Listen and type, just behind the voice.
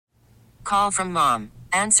Call from mom.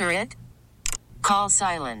 Answer it. Call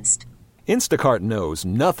silenced. Instacart knows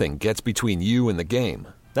nothing gets between you and the game.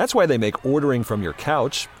 That's why they make ordering from your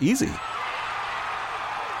couch easy.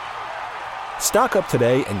 Stock up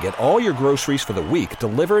today and get all your groceries for the week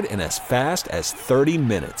delivered in as fast as 30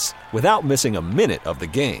 minutes without missing a minute of the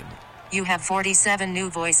game. You have 47 new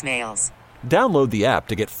voicemails. Download the app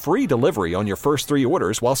to get free delivery on your first 3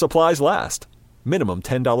 orders while supplies last. Minimum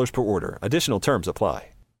 $10 per order. Additional terms apply.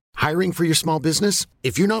 Hiring for your small business?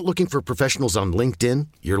 If you're not looking for professionals on LinkedIn,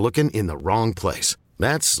 you're looking in the wrong place.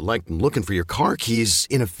 That's like looking for your car keys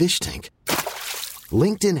in a fish tank.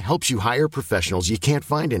 LinkedIn helps you hire professionals you can't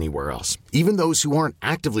find anywhere else, even those who aren't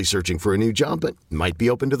actively searching for a new job but might be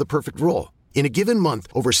open to the perfect role. In a given month,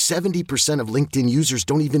 over 70% of LinkedIn users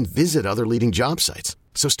don't even visit other leading job sites.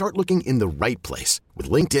 So start looking in the right place. With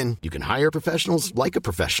LinkedIn, you can hire professionals like a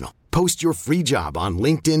professional. Post your free job on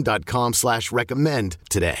linkedin.com/recommend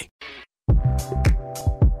today.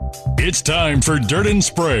 It's time for Dirt and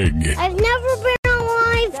Sprague. I've never been on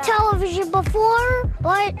live television before,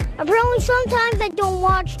 but apparently sometimes I don't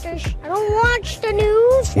watch the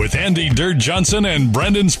news. With Andy Dirt Johnson and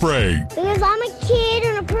Brendan Sprague. Because I'm a kid,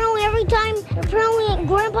 and apparently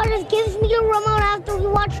Grandpa just gives me the remote after we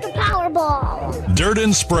watch the Powerball. Dirt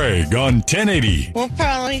and Sprague on 1080. We'll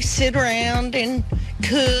probably sit around and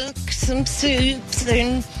cook some soups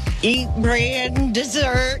and eat bread and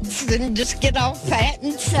desserts and just get all fat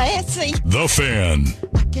and sassy. The Fan.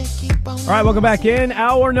 All right, welcome back in.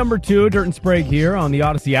 Hour number 2, Dirt and Sprague here on the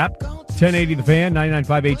Odyssey app. 1080 The Fan,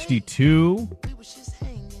 99.5 HD2.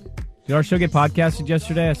 Did our show get podcasted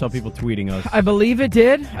yesterday? I saw people tweeting us. I believe it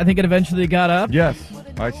did. I think it eventually got up. Yes,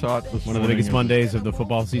 I saw it this One of the biggest Mondays of the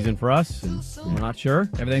football season for us, and we're not sure.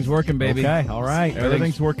 Everything's working, baby. Okay, all right.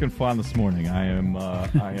 Everything's working fine this morning. I am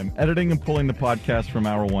editing and pulling the podcast from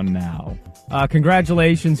hour 1 now.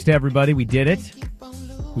 Congratulations to everybody. We did it.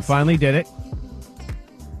 We finally did it.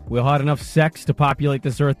 We'll have enough sex to populate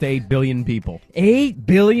this earth to 8 billion people. 8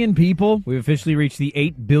 billion people? We've officially reached the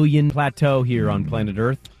 8 billion plateau here on planet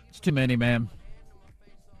Earth. It's too many, man.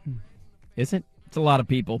 Is it? It's a lot of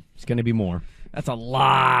people. It's going to be more. That's a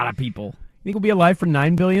lot of people. You think we'll be alive for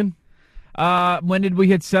 9 billion? When did we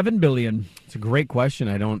hit 7 billion? It's a great question.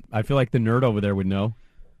 I feel like the nerd over there would know.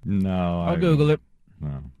 No. I'll Google it.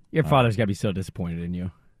 No. Your father's got to be so disappointed in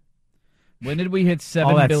you. When did we hit 7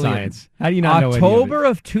 All that billion? Science. How do you not know any October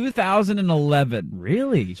of 2011.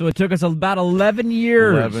 Really? So it took us about 11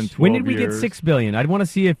 years. 11, 12 when did we years. get 6 billion? I'd want to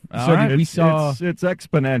see if we saw. It's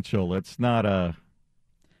exponential. It's not a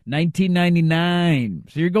 1999.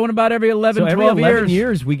 So you're going about every 11, So every 12 11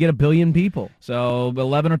 years we get 1 billion people. So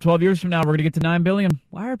 11 or 12 years from now, we're going to get to 9 billion.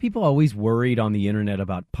 Why are people always worried on the internet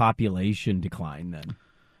about population decline then?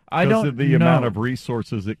 I don't because of the know. amount of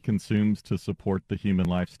resources it consumes to support the human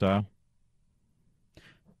lifestyle.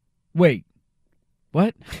 Wait,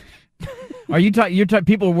 what? Are you talking?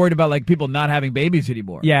 People are worried about like people not having babies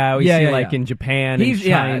anymore. Yeah, we see like in Japan and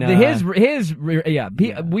China.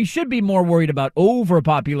 We should be more worried about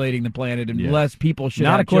overpopulating the planet and less people should.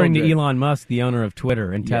 Not have according children. to Elon Musk, the owner of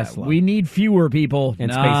Twitter and Tesla. We need fewer people And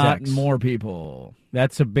not SpaceX. more people.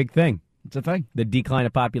 That's a big thing. It's a thing. The decline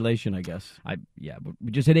of population, I guess.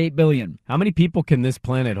 We just hit 8 billion. How many people can this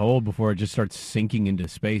planet hold before it just starts sinking into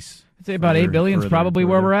space? I'd say about 8 billion is probably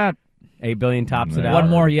where we're at. 8 billion tops it out.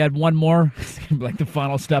 One more. You had one more. It's gonna be like the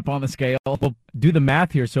final step on the scale. Well, do the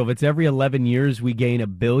math here. So if it's every 11 years we gain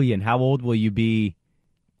 1 billion, how old will you be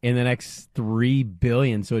in the next 3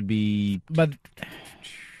 billion? So it'd be... But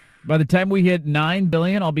by the time we hit 9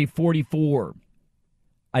 billion, I'll be 44.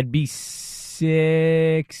 I'd be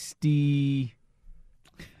 60...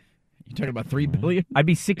 You're talking about 3 billion? I'd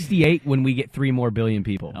be 68 when we get 3 more billion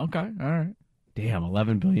people. Okay, all right. Damn,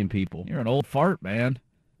 11 billion people. You're an old fart, man.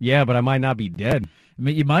 Yeah, but I might not be dead. I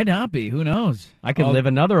mean, you might not be. Who knows? I could live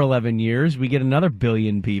another 11 years. We get another 1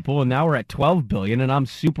 billion people, and now we're at 12 billion, and I'm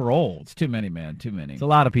super old. It's too many, man. Too many. It's a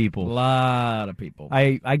lot of people. A lot of people.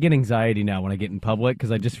 I get anxiety now when I get in public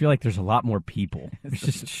because I just feel like there's a lot more people. There's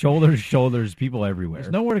just shoulders, people everywhere.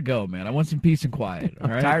 There's nowhere to go, man. I want some peace and quiet. All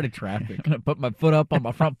right? I'm tired of traffic. I'm going to put my foot up on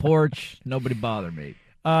my front porch. Nobody bother me.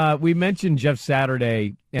 We mentioned Jeff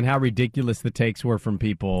Saturday and how ridiculous the takes were from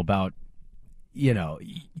people about, you know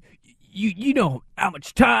how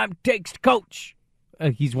much time it takes to coach.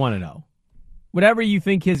 He's 1-0. Whatever you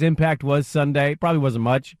think his impact was Sunday, probably wasn't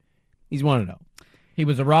much. He's 1-0. He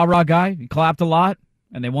was a rah-rah guy. He clapped a lot,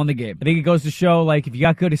 and they won the game. I think it goes to show, like, if you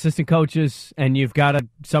got good assistant coaches and you've got a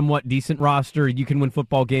somewhat decent roster, you can win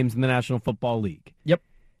football games in the National Football League. Yep.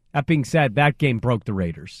 That being said, that game broke the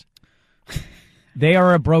Raiders. They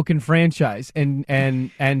are a broken franchise, and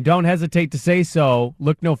don't hesitate to say so.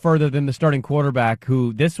 Look no further than the starting quarterback,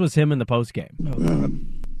 who this was him in the postgame.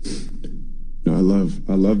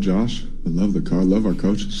 I love Josh. I love the car. I love our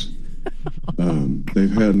coaches.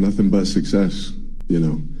 They've had nothing but success.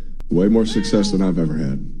 Way more success than I've ever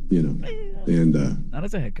had. And not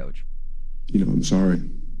as a head coach. I'm sorry.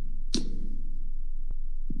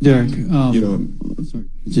 Derek, sorry.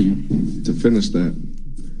 To finish that,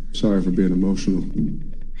 sorry for being emotional.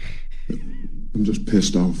 I'm just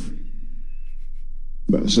pissed off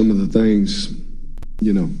about some of the things,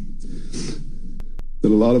 that a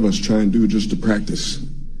lot of us try and do just to practice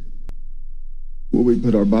what we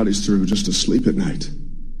put our bodies through just to sleep at night.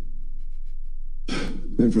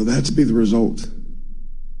 And for that to be the result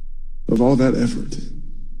of all that effort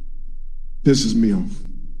pisses me off.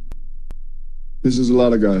 Pisses a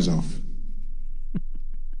lot of guys off.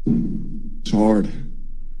 It's hard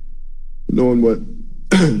knowing what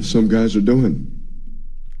some guys are doing.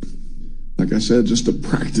 Like I said, just to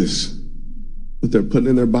practice what they're putting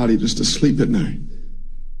in their body just to sleep at night.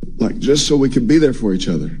 Like just so we could be there for each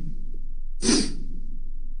other.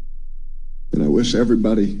 And I wish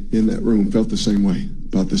everybody in that room felt the same way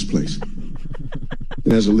about this place.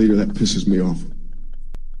 And as a leader, that pisses me off,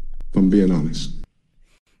 if I'm being honest.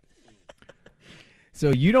 So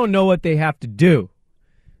you don't know what they have to do.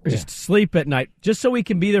 Just sleep at night, just so we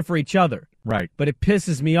can be there for each other. Right. But it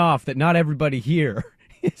pisses me off that not everybody here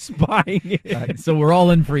is buying it. Right. So we're all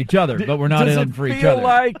in for each other, but we're not in for each other. Does it feel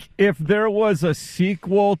like if there was a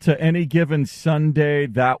sequel to Any Given Sunday,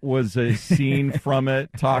 that was a scene from it,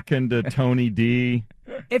 talking to Tony D?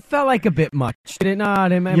 It felt like a bit much, did it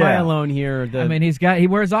not? Am I alone here? I mean, he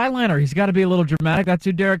wears eyeliner. He's got to be a little dramatic. That's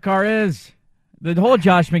who Derek Carr is. The whole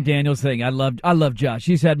Josh McDaniels thing, I love Josh.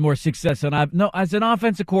 He's had more success than as an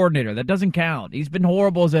offensive coordinator. That doesn't count. He's been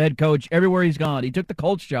horrible as a head coach everywhere he's gone. He took the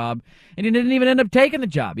Colts job, and he didn't even end up taking the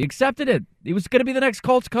job. He accepted it. He was going to be the next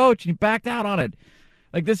Colts coach, and he backed out on it.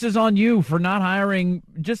 Like, this is on you for not hiring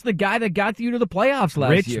just the guy that got you to the playoffs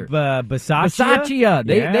last year. Bisaccia.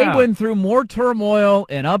 They went through more turmoil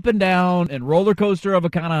and up and down and roller coaster of a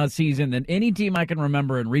kind of season than any team I can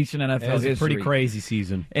remember in recent NFL history. It was a pretty crazy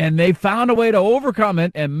season. And they found a way to overcome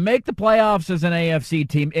it and make the playoffs as an AFC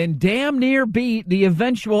team and damn near beat the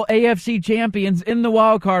eventual AFC champions in the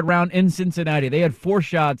wild card round in Cincinnati. They had 4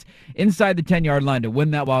 shots inside the 10-yard line to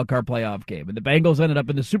win that wild card playoff game. And the Bengals ended up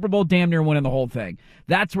in the Super Bowl damn near winning the whole thing.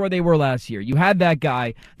 That's where they were last year. You had that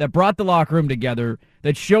guy that brought the locker room together,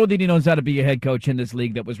 that showed that he knows how to be a head coach in this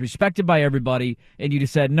league, that was respected by everybody, and you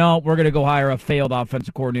just said, no, we're going to go hire a failed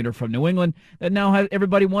offensive coordinator from New England that now has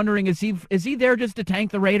everybody wondering, is he there just to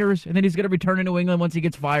tank the Raiders, and then he's going to return to New England once he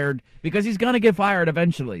gets fired? Because he's going to get fired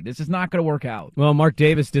eventually. This is not going to work out. Well, Mark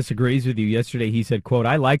Davis disagrees with you. Yesterday he said, quote,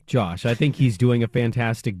 I like Josh. I think he's doing a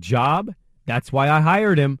fantastic job. That's why I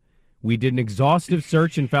hired him. We did an exhaustive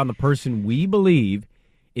search and found the person we believe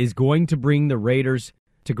is going to bring the Raiders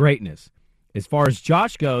to greatness. As far as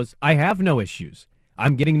Josh goes, I have no issues.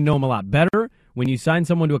 I'm getting to know him a lot better. When you sign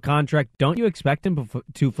someone to a contract, don't you expect him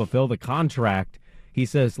to fulfill the contract? He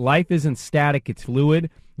says life isn't static, it's fluid.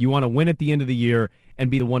 You want to win at the end of the year and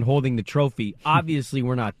be the one holding the trophy. Obviously,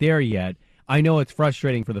 we're not there yet. I know it's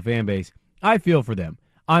frustrating for the fan base. I feel for them.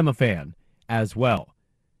 I'm a fan as well.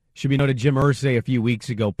 Should be noted, Jim Irsay a few weeks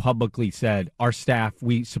ago publicly said, our staff,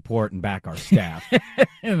 we support and back our staff.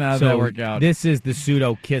 And how'd that work out? This is the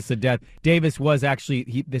pseudo kiss of death. Davis was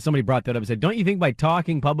actually, somebody brought that up and said, don't you think by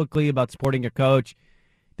talking publicly about supporting your coach,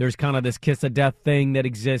 there's kind of this kiss of death thing that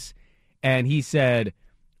exists? And he said,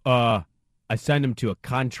 I signed him to a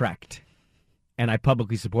contract, and I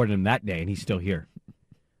publicly supported him that day, and he's still here.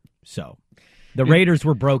 So the Raiders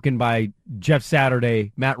were broken by Jeff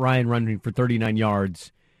Saturday, Matt Ryan running for 39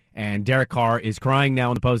 yards. And Derek Carr is crying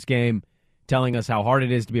now in the postgame, telling us how hard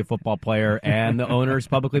it is to be a football player, and the owner is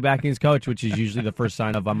publicly backing his coach, which is usually the first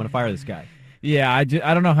sign of, I'm going to fire this guy. Yeah, I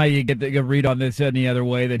don't know how you get the read on this any other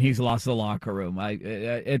way than he's lost the locker room.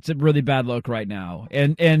 It's a really bad look right now.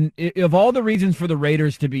 And of all the reasons for the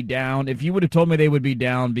Raiders to be down, if you would have told me they would be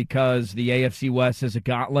down because the AFC West is a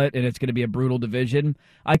gauntlet and it's going to be a brutal division,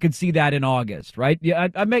 I could see that in August, right? Yeah,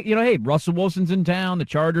 hey, Russell Wilson's in town. The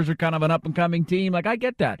Chargers are kind of an up and coming team. Like, I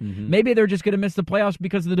get that. Mm-hmm. Maybe they're just going to miss the playoffs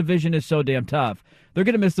because the division is so damn tough. They're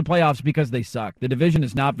going to miss the playoffs because they suck. The division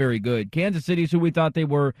is not very good. Kansas City's who we thought they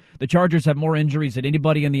were. The Chargers have more injuries than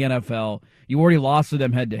anybody in the NFL. You already lost to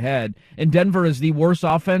them head-to-head. And Denver is the worst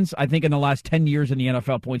offense, I think, in the last 10 years in the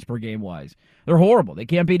NFL points per game-wise. They're horrible. They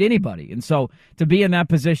can't beat anybody. And so to be in that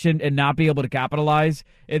position and not be able to capitalize,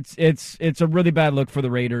 it's a really bad look for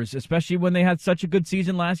the Raiders, especially when they had such a good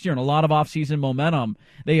season last year and a lot of offseason momentum.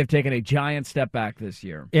 They have taken a giant step back this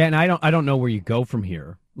year. Yeah, and I don't know where you go from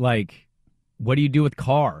here. Like, what do you do with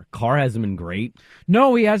Carr? Carr hasn't been great.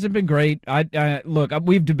 No, he hasn't been great. Look,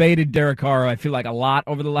 we've debated Derek Carr, I feel like, a lot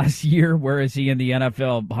over the last year. Where is he in the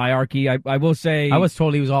NFL hierarchy? I will say... I was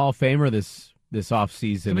told he was a Hall of Famer this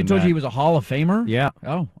offseason. Somebody told you he was a Hall of Famer? Yeah.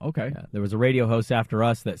 Oh, okay. Yeah, there was a radio host after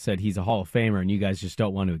us that said he's a Hall of Famer, and you guys just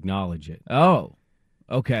don't want to acknowledge it. Oh,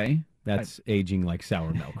 okay. That's aging like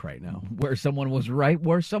sour milk right now. Where someone was right,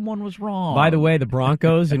 where someone was wrong. By the way, the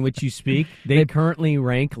Broncos, in which you speak, they currently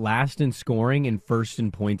rank last in scoring and first in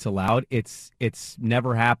points allowed. It's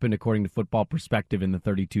never happened, according to Football Perspective, in the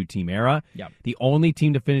 32-team era. Yep. The only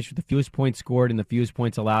team to finish with the fewest points scored and the fewest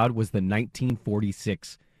points allowed was the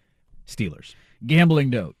 1946 Steelers. Gambling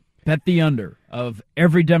note. Bet the under of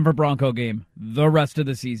every Denver Bronco game the rest of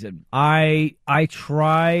the season. I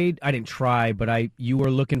tried. I didn't try, but you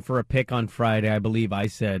were looking for a pick on Friday, I believe. I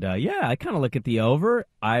said, yeah, I kind of look at the over.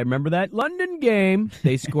 I remember that London game.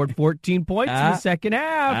 They scored 14 points in the second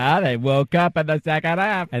half. They woke up in the second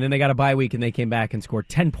half. And then they got a bye week, and they came back and scored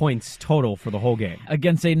 10 points total for the whole game.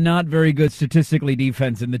 Against a not very good statistically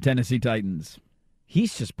defense in the Tennessee Titans.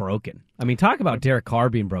 He's just broken. I mean, talk about Derek Carr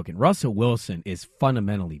being broken. Russell Wilson is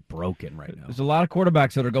fundamentally broken right now. There's a lot of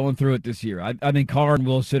quarterbacks that are going through it this year. I think Carr and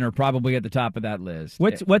Wilson are probably at the top of that list.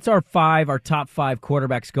 What's our top five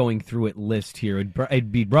quarterbacks going through it list here?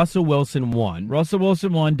 It'd be Russell Wilson 1. Russell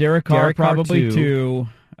Wilson 1. Derek Carr probably 2.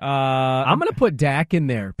 I'm going to put Dak in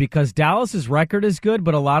there because Dallas's record is good,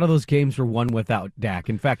 but a lot of those games were won without Dak.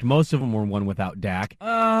 In fact, most of them were won without Dak.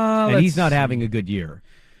 And he's not having a good year.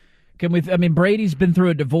 Brady's been through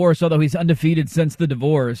a divorce, although he's undefeated since the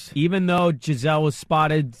divorce. Even though Giselle was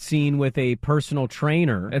seen with a personal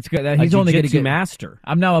trainer, that's good. He's only going to get master.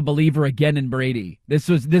 I'm now a believer again in Brady. This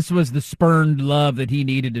was the spurned love that he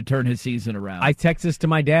needed to turn his season around. I text this to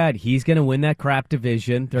my dad. He's going to win that crap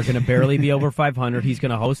division. They're going to barely be over 500. He's going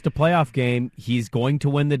to host a playoff game. He's going to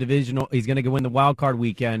win the divisional. He's going to win the wild card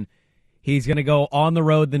weekend. He's going to go on the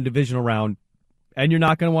road in the divisional round, and you're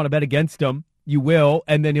not going to want to bet against him. You will,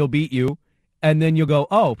 and then he'll beat you. And then you'll go,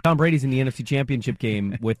 oh, Tom Brady's in the NFC Championship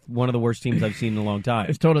game with one of the worst teams I've seen in a long time.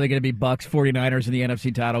 It's totally going to be Bucs 49ers in the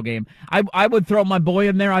NFC title game. I would throw my boy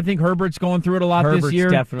in there. I think Herbert's going through it a lot this year.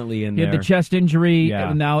 Herbert's definitely in there. He had the chest injury.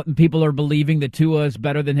 Yeah. Now people are believing that Tua is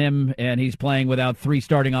better than him, and he's playing without 3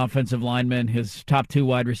 starting offensive linemen, his top 2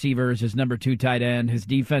 wide receivers, his number 2 tight end. His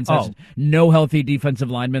defense has no healthy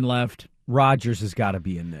defensive linemen left. Rodgers has got to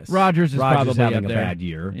be in this. Rodgers probably having up a there. bad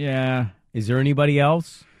year. Yeah. Is there anybody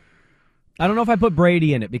else? I don't know if I put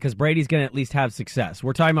Brady in it because Brady's going to at least have success.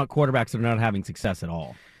 We're talking about quarterbacks that are not having success at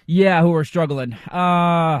all. Yeah, who are struggling.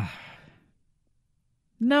 No,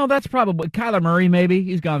 that's probably Kyler Murray, maybe.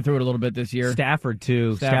 He's gone through it a little bit this year. Stafford,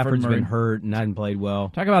 too. Stafford's been hurt and hasn't played well.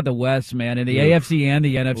 Talk about the West, man. And the AFC and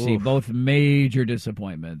the NFC, both major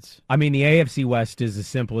disappointments. I mean, the AFC West is as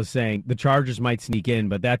simple as saying the Chargers might sneak in,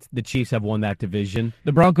 but the Chiefs have won that division.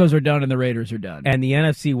 The Broncos are done and the Raiders are done. And the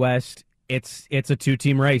NFC West, it's a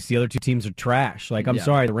 2-team race. The other 2 teams are trash. I'm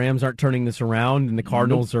sorry, the Rams aren't turning this around, and the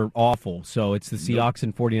Cardinals are awful. So it's the Seahawks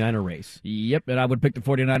and 49er race. Yep, and I would pick the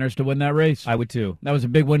 49ers to win that race. I would too. That was a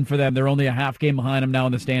big win for them. They're only a half game behind them now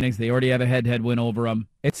in the standings. They already have a head-to-head win over them.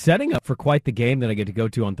 It's setting up for quite the game that I get to go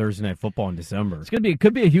to on Thursday Night Football in December. It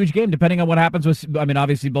could be a huge game depending on what happens with,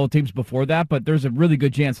 obviously both teams before that, but there's a really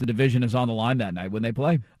good chance the division is on the line that night when they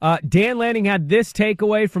play. Dan Lanning had this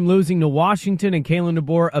takeaway from losing to Washington, and Kalen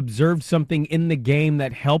DeBoer observed something in the game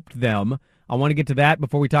that helped them. I want to get to that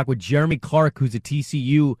before we talk with Jeremy Clark, who's a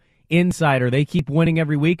TCU insider. They keep winning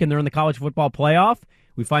every week, and they're in the college football playoff.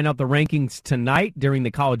 We find out the rankings tonight during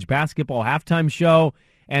the college basketball halftime show.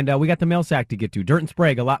 And we got the mail sack to get to. Dirt and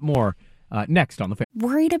Sprague, a lot more next on the Fan.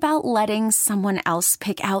 Worried about letting someone else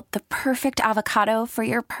pick out the perfect avocado for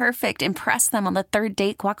your perfect impress them on the third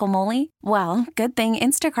date guacamole? Well, good thing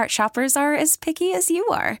Instacart shoppers are as picky as you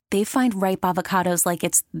are. They find ripe avocados like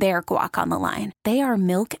it's their guac on the line. They are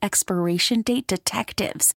milk expiration date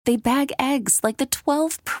detectives. They bag eggs like the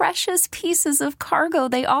 12 precious pieces of cargo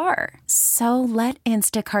they are. So let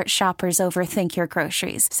Instacart shoppers overthink your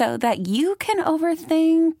groceries so that you can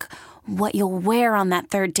overthink what you'll wear on that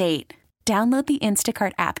third date. Download the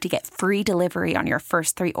Instacart app to get free delivery on your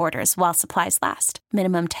first 3 orders while supplies last.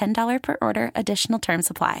 Minimum $10 per order. Additional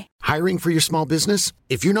terms apply. Hiring for your small business?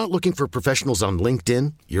 If you're not looking for professionals on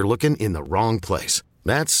LinkedIn, you're looking in the wrong place.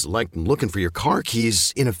 That's like looking for your car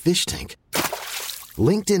keys in a fish tank.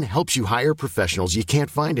 LinkedIn helps you hire professionals you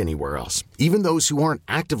can't find anywhere else, even those who aren't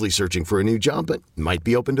actively searching for a new job but might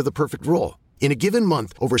be open to the perfect role. In a given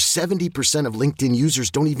month, over 70% of LinkedIn users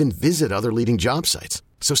don't even visit other leading job sites.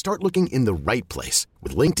 So start looking in the right place.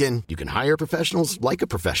 With LinkedIn, you can hire professionals like a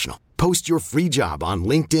professional. Post your free job on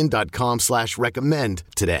linkedin.com/recommend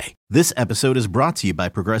today. This episode is brought to you by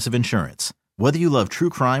Progressive Insurance. Whether you love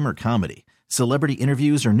true crime or comedy, celebrity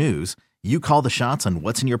interviews or news, you call the shots on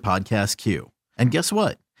what's in your podcast queue. And guess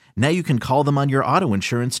what? Now you can call them on your auto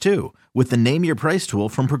insurance too with the Name Your Price tool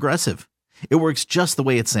from Progressive. It works just the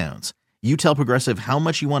way it sounds. You tell Progressive how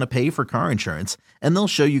much you want to pay for car insurance, and they'll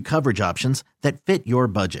show you coverage options that fit your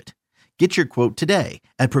budget. Get your quote today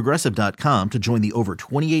at Progressive.com to join the over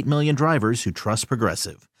 28 million drivers who trust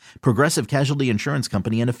Progressive. Progressive Casualty Insurance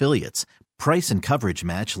Company and Affiliates. Price and coverage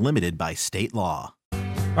match limited by state law.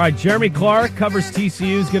 All right, Jeremy Clark covers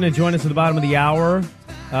TCU, is going to join us at the bottom of the hour.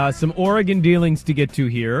 Some Oregon dealings to get to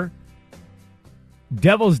here.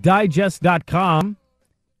 DevilsDigest.com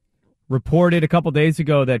reported a couple days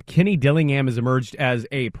ago that Kenny Dillingham has emerged as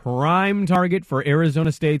a prime target for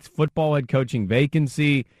Arizona State's football head coaching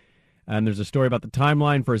vacancy. And there's a story about the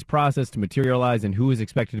timeline for his process to materialize and who is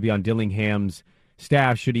expected to be on Dillingham's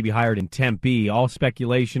staff should he be hired in Tempe. All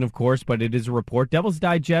speculation, of course, but it is a report. Devil's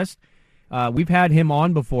Digest, we've had him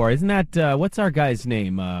on before. Isn't that, what's our guy's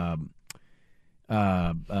name?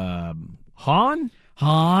 Han?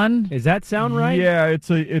 Han? Does that sound right? Yeah, it's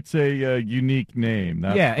a unique name.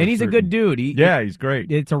 That's and he's certain. a good dude. He's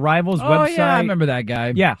great. It's a Rivals website. Yeah, I remember that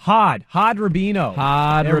guy. Yeah, Hod Rubino.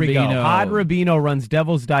 There we go. Hod Rubino runs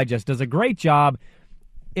Devil's Digest, does a great job.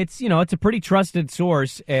 It's it's a pretty trusted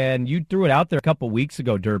source, and you threw it out there a couple weeks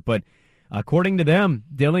ago, Dirt, but according to them,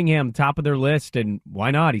 Dillingham top of their list, and why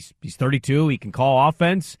not? He's 32, he can call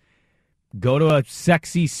offense. Go to a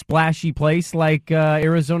sexy, splashy place like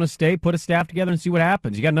Arizona State, put a staff together and see what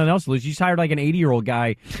happens. You got nothing else to lose. You just hired like an 80-year-old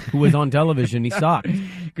guy who was on television. He sucked.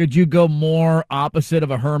 Could you go more opposite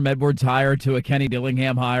of a Herm Edwards hire to a Kenny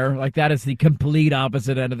Dillingham hire? Like, that is the complete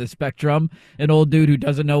opposite end of the spectrum. An old dude who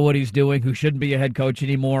doesn't know what he's doing, who shouldn't be a head coach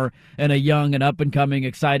anymore, and a young and up-and-coming,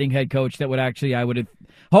 exciting head coach that would actually, I would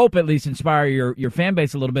hope, at least inspire your fan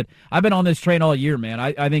base a little bit. I've been on this train all year, man.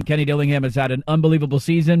 I think Kenny Dillingham has had an unbelievable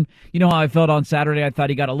season. You know how I felt on Saturday? I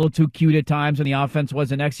thought he got a little too cute at times and the offense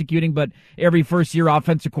wasn't executing, but every first-year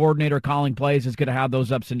offensive coordinator calling plays is going to have those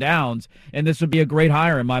ups and downs, and this would be a great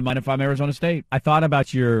hire in my mind if I'm Arizona State. I thought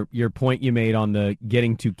about your point you made on the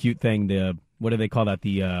getting too cute thing, what do they call that?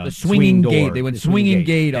 The swinging swing gate. door. They went the swinging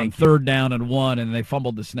gate on third down and 1, and they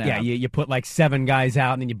fumbled the snap. Yeah, you put like 7 guys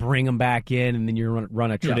out, and then you bring them back in, and then you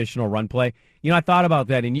run a traditional run play. I thought about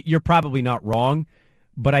that, and you're probably not wrong,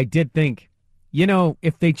 but I did think,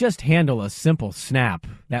 if they just handle a simple snap,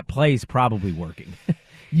 that play's probably working.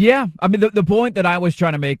 Yeah, I mean, the point that I was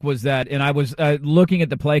trying to make was that, and I was looking at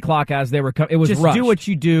the play clock as they were coming. It was just rushed. Do what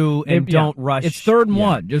you do and don't rush. It's 3rd and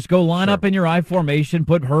 1. Just go line up in your I formation,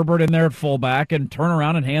 put Herbert in there at fullback, and turn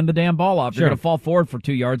around and hand the damn ball off. You're going to fall forward for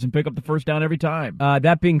 2 yards and pick up the first down every time.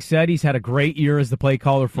 That being said, he's had a great year as the play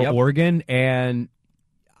caller for Oregon, and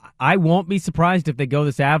I won't be surprised if they go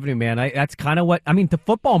this avenue, man. That's kind of the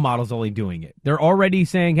football model's only doing it. They're already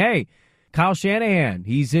saying, hey, Kyle Shanahan,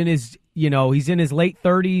 he's in his late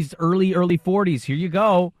 30s, early 40s. Here you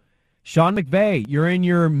go. Sean McVay, you're in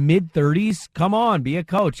your mid-30s. Come on, be a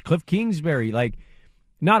coach. Cliff Kingsbury.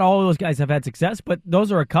 Not all of those guys have had success, but those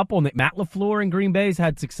are a couple. Matt LaFleur in Green Bay's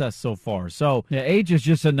had success so far. So age is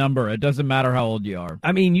just a number. It doesn't matter how old you are.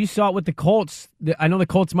 I mean, you saw it with the Colts. I know the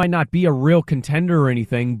Colts might not be a real contender or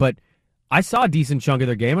anything, but I saw a decent chunk of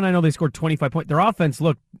their game, and I know they scored 25 points. Their offense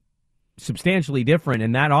looked substantially different,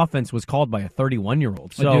 and that offense was called by a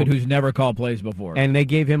 31-year-old. So, a dude who's never called plays before. And they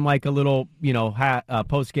gave him like a little,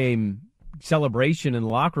 post-game celebration in the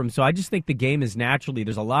locker room. So I just think the game is naturally,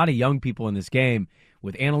 there's a lot of young people in this game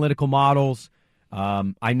with analytical models.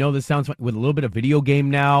 I know this sounds with a little bit of video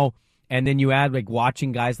game now, and then you add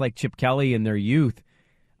watching guys like Chip Kelly in their youth.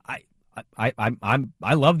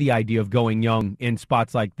 I love the idea of going young in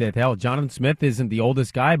spots like that. Hell, Jonathan Smith isn't the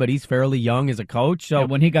oldest guy, but he's fairly young as a coach. So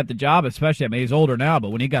when he got the job, especially, he's older now, but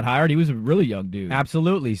when he got hired, he was a really young dude.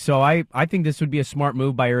 Absolutely. So I think this would be a smart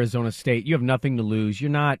move by Arizona State. You have nothing to lose.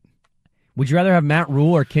 Would you rather have Matt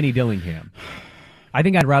Rule or Kenny Dillingham? I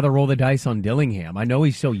think I'd rather roll the dice on Dillingham. I know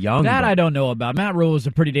he's so young. That I don't know about. Matt Rule was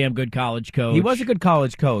a pretty damn good college coach. He was a good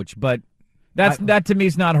college coach, but That to me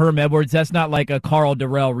is not Herm Edwards. That's not like a Carl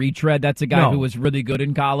Durrell retread. That's a guy who was really good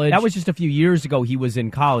in college. That was just a few years ago he was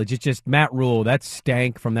in college. It's just Matt Rule, that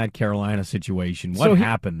stank from that Carolina situation. What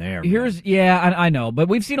happened there? I know, but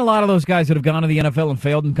we've seen a lot of those guys that have gone to the NFL and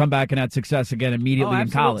failed and come back and had success again immediately in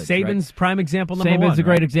college. Saban's prime example number one. Saban's a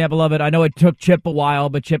great example of it. I know it took Chip a while,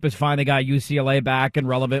 but Chip has finally got UCLA back and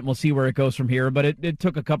relevant, and we'll see where it goes from here, but it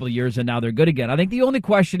took a couple of years, and now they're good again. I think the only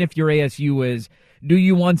question if you're ASU is, do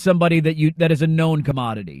you want somebody that is a known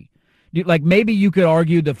commodity? Like maybe you could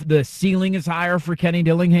argue the ceiling is higher for Kenny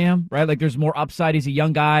Dillingham, right? Like there's more upside. He's a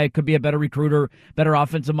young guy, could be a better recruiter, better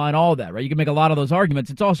offensive mind, all that, right? You can make a lot of those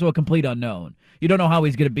arguments. It's also a complete unknown. You don't know how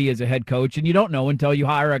he's going to be as a head coach, and you don't know until you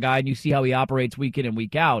hire a guy and you see how he operates week in and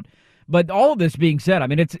week out. But all of this being said, I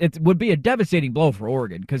mean, it would be a devastating blow for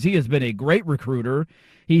Oregon because he has been a great recruiter.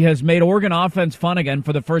 He has made Oregon offense fun again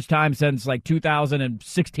for the first time since like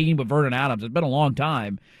 2016 with Vernon Adams. It's been a long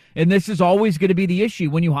time. And this is always going to be the issue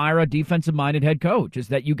when you hire a defensive-minded head coach, is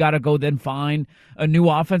that you got to go then find a new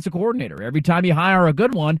offensive coordinator. Every time you hire a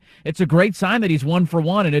good one, it's a great sign that he's 1 for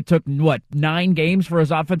 1, and it took, 9 games for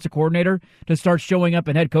his offensive coordinator to start showing up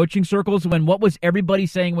in head coaching circles when what was everybody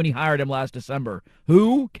saying when he hired him last December?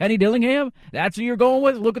 Who? Kenny Dillingham? That's who you're going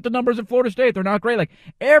with? Look at the numbers at Florida State. They're not great. Like,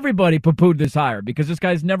 everybody poo-pooed this hire because this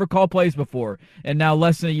guy's never called plays before, and now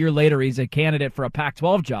less than a year later, he's a candidate for a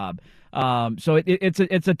Pac-12 job. So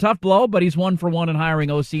it's a tough blow, but he's 1 for 1 in hiring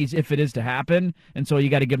OCs if it is to happen, and so you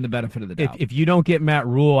got to give him the benefit of the doubt. If you don't get Matt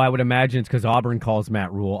Rule, I would imagine it's because Auburn calls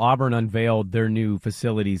Matt Rule. Auburn unveiled their new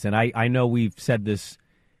facilities, and I know we've said this,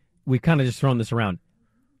 we've kind of just thrown this around.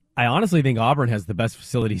 I honestly think Auburn has the best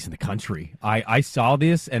facilities in the country. I saw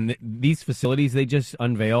this, and these facilities they just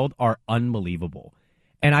unveiled are unbelievable.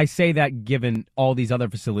 And I say that given all these other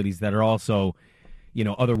facilities that are also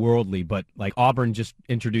otherworldly, but like Auburn just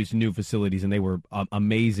introduced new facilities and they were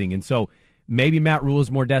amazing. And so maybe Matt Rule is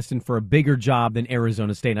more destined for a bigger job than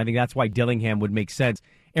Arizona State. And I think that's why Dillingham would make sense.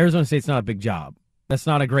 Arizona State's not a big job. That's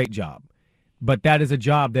not a great job. But that is a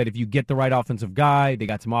job that if you get the right offensive guy, they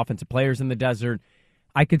got some offensive players in the desert,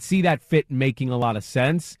 I could see that fit making a lot of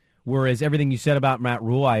sense. Whereas everything you said about Matt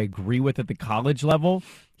Rule, I agree with at the college level.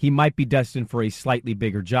 He might be destined for a slightly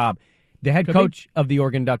bigger job. The head coach of the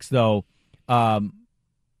Oregon Ducks, though,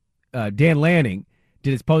 Dan Lanning,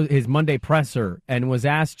 did his Monday presser and was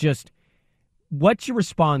asked just, what's your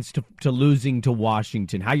response to losing to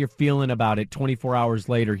Washington? How you're feeling about it 24 hours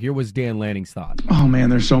later? Here was Dan Lanning's thought. Oh, man,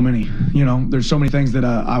 there's so many. There's so many things that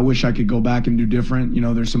I wish I could go back and do different.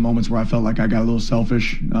 There's some moments where I felt like I got a little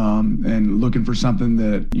selfish and looking for something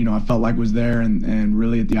that, I felt like was there and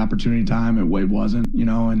really at the opportunity time, it wasn't,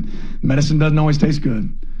 and medicine doesn't always taste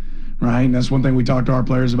good. Right, and that's one thing we talked to our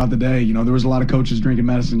players about today. There was a lot of coaches drinking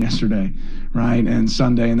medicine yesterday, right, and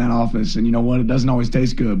Sunday in that office. And you know what? It doesn't always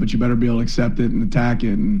taste good, but you better be able to accept it and attack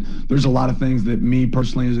it. And there's a lot of things that me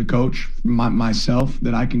personally as a coach, myself,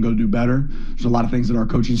 that I can go do better. There's a lot of things that our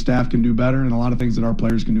coaching staff can do better and a lot of things that our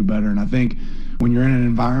players can do better. And I think when you're in an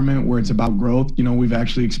environment where it's about growth, we've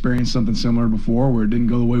actually experienced something similar before where it didn't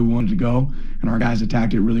go the way we wanted to go, and our guys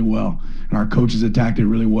attacked it really well, and our coaches attacked it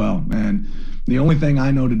really well. And the only thing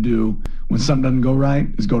I know to do when something doesn't go right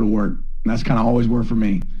is go to work. And that's kind of always worked for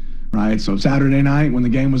me, right? So Saturday night when the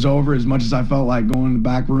game was over, as much as I felt like going in the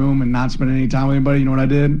back room and not spending any time with anybody, you know what I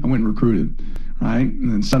did? I went and recruited, right?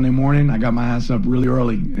 And then Sunday morning, I got my ass up really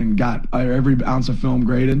early and got every ounce of film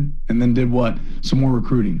graded and then did what? Some more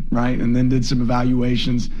recruiting, right? And then did some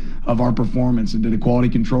evaluations of our performance and did a quality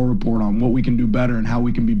control report on what we can do better and how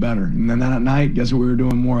we can be better. And then that night, guess what we were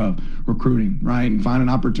doing more of? Recruiting, right? And finding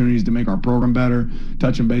opportunities to make our program better,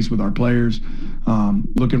 touching base with our players,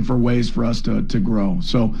 looking for ways for us to grow.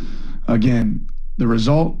 So, again, the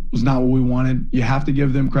result was not what we wanted. You have to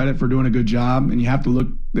give them credit for doing a good job, and you have to look,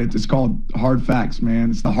 it's called hard facts,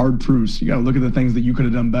 man. It's the hard truths. You got to look at the things that you could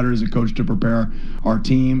have done better as a coach to prepare our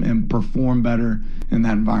team and perform better in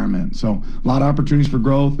that environment. So a lot of opportunities for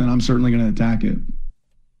growth, and I'm certainly going to attack it.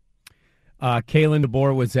 Kalen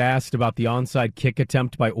DeBoer was asked about the onside kick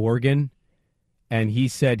attempt by Oregon, and he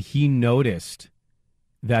said he noticed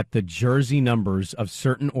that the jersey numbers of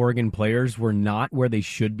certain Oregon players were not where they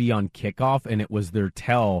should be on kickoff, and it was their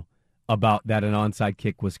tell about that an onside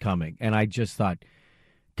kick was coming. And I just thought,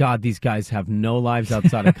 God, these guys have no lives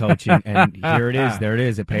outside of coaching, and here it is. There it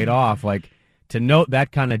is. It paid off. Like, to note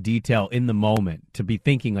that kind of detail in the moment, to be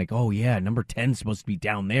thinking like, oh, yeah, number 10's supposed to be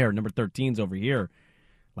down there, number 13's over here.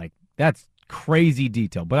 Like, that's crazy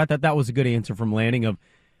detail. But I thought that was a good answer from Lanning of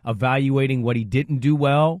evaluating what he didn't do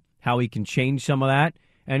well, how he can change some of that,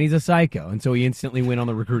 and he's a psycho, and so he instantly went on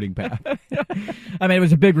the recruiting path. I mean, it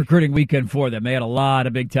was a big recruiting weekend for them. They had a lot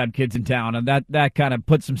of Big Ten kids in town, and that kind of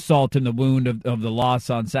put some salt in the wound of the loss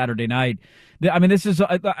on Saturday night. I mean, this is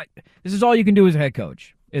all you can do as a head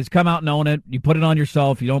coach, is come out and own it. You put it on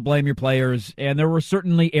yourself. You don't blame your players. And there were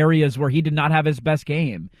certainly areas where he did not have his best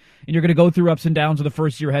game. And you're going to go through ups and downs with a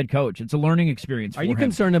first-year head coach. It's a learning experience for him. Are you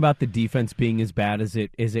concerned about the defense being as bad as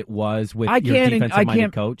it was with your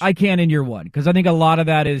defensive-minded coach? I can in year one, because I think a lot of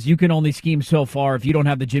that is you can only scheme so far. If you don't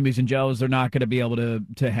have the Jimmies and Joes, they're not going to be able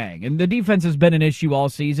to hang. And the defense has been an issue all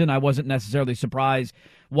season. I wasn't necessarily surprised.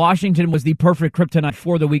 Washington was the perfect kryptonite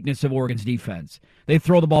for the weakness of Oregon's defense. They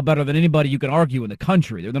throw the ball better than anybody you can argue in the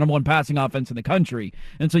country. They're the number one passing offense in the country.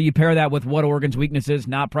 And so you pair that with what Oregon's weakness is,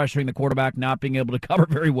 not pressuring the quarterback, not being able to cover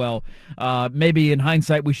very well. Maybe in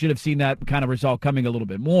hindsight, we should have seen that kind of result coming a little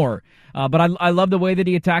bit more. But I love the way that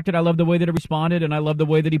he attacked it. I love the way that he responded, and I love the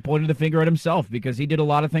way that he pointed the finger at himself, because he did a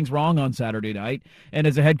lot of things wrong on Saturday night. And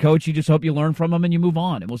as a head coach, you just hope you learn from him and you move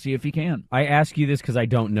on, and we'll see if he can. I ask you this because I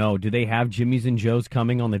don't know. Do they have Jimmies and Joes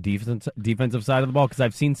coming on the defensive side of the ball? Because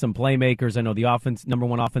I've seen some playmakers. I know the number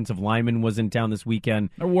one offensive lineman was in town this weekend.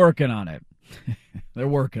 They're working on it. They're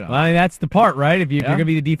working on it. Well, I mean, that's the part, right? If you're going to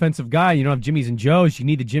be the defensive guy, you don't have Jimmies and Joes. You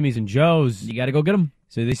need the Jimmies and Joes. You got to go get them.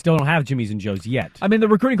 So they still don't have Jimmies and Joes yet. I mean, the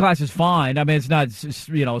recruiting class is fine. I mean, it's not,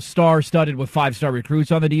 star-studded with 5-star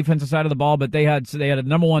recruits on the defensive side of the ball, but they had a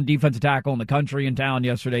number one defensive tackle in the country in town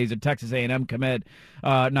yesterday. He's a Texas A&M commit.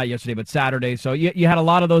 Not yesterday, but Saturday. So you had a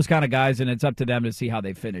lot of those kind of guys, and it's up to them to see how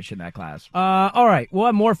they finish in that class. All right. We'll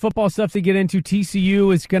have more football stuff to get into.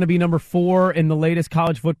 TCU is going to be number 4 in the latest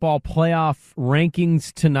college football playoff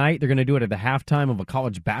rankings tonight. They're going to do it at the halftime of a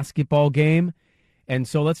college basketball game. And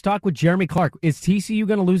so let's talk with Jeremy Clark. Is TCU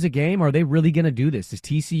going to lose a game, or are they really going to do this? Is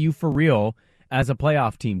TCU for real as a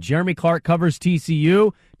playoff team? Jeremy Clark covers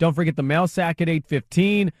TCU. Don't forget the mail sack at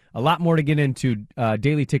 8:15. A lot more to get into.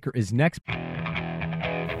 Daily Ticker is next.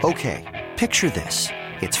 Okay, picture this.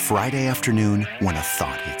 It's Friday afternoon when a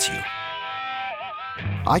thought hits you.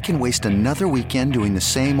 I can waste another weekend doing the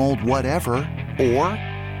same old whatever, or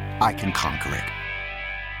I can conquer it.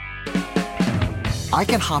 I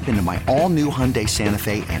can hop into my all-new Hyundai Santa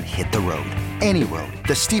Fe and hit the road. Any road.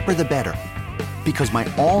 The steeper, the better. Because my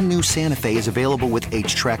all-new Santa Fe is available with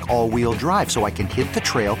H-Track all-wheel drive, so I can hit the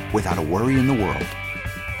trail without a worry in the world.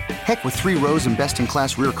 Heck, with 3 rows and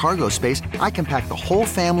best-in-class rear cargo space, I can pack the whole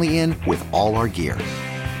family in with all our gear.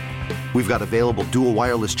 We've got available dual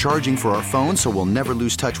wireless charging for our phones, so we'll never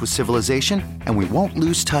lose touch with civilization, and we won't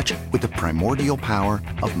lose touch with the primordial power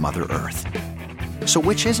of Mother Earth. So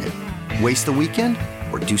which is it? Waste the weekend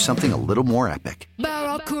or do something a little more epic?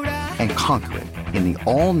 And conquer it in the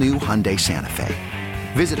all-new Hyundai Santa Fe.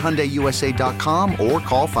 Visit HyundaiUSA.com or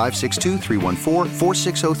call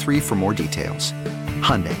 562-314-4603 for more details.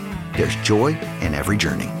 Hyundai, there's joy in every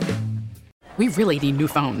journey. We really need new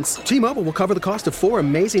phones. T-Mobile will cover the cost of 4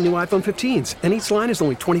 amazing new iPhone 15s, and each line is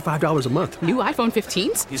only $25 a month. New iPhone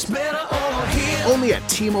 15s? It's better over here. Only at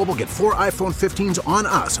T-Mobile, get 4 iPhone 15s on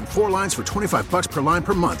us and 4 lines for $25 per line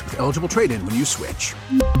per month with eligible trade-in when you switch.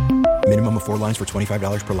 Minimum of 4 lines for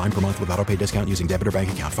 $25 per line per month with autopay discount using debit or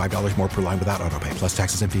bank account. $5 more per line without autopay, plus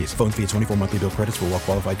taxes and fees. Phone fee at 24 monthly bill credits for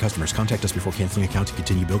well-qualified customers. Contact us before canceling account to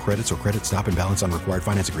continue bill credits or credit stop and balance on required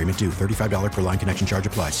finance agreement due. $35 per line connection charge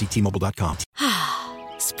applies. See T-Mobile.com.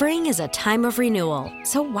 Spring is a time of renewal,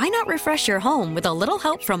 so why not refresh your home with a little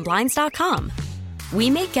help from Blinds.com? We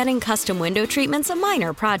make getting custom window treatments a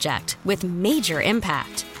minor project with major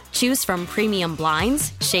impact. Choose from premium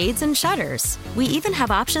blinds, shades, and shutters. We even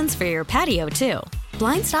have options for your patio, too.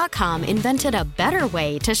 Blinds.com invented a better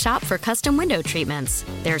way to shop for custom window treatments.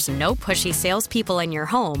 There's no pushy salespeople in your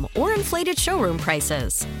home or inflated showroom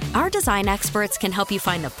prices. Our design experts can help you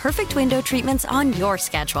find the perfect window treatments on your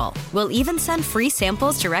schedule. We'll even send free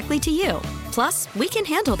samples directly to you. Plus, we can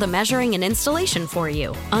handle the measuring and installation for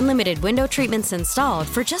you. Unlimited window treatments installed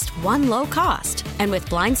for just one low cost. And with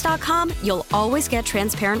Blinds.com, you'll always get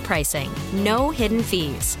transparent pricing. No hidden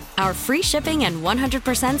fees. Our free shipping and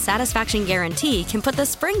 100% satisfaction guarantee can put the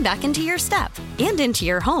spring back into your step and into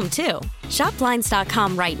your home, too. Shop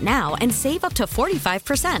Blinds.com right now and save up to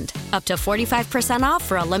 45%. Up to 45% off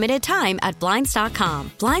for a limited time at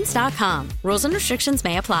Blinds.com. Blinds.com. Rules and restrictions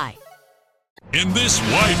may apply. In this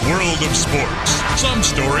wide world of sports, some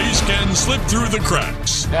stories can slip through the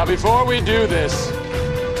cracks. Now, before we do this,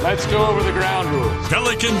 let's go over the ground rules.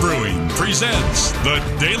 Pelican Brewing presents the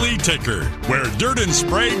Daily Ticker, where Dirt and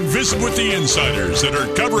Sprague visit with the insiders that are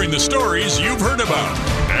covering the stories you've heard about.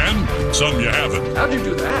 And some you haven't. How'd you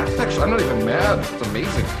do that? Actually, I'm not even mad. It's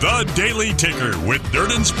amazing. The Daily Ticker with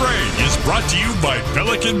Dirt and Sprague is brought to you by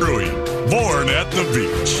Pelican Brewing, born at the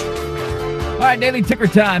beach. All right, Daily Ticker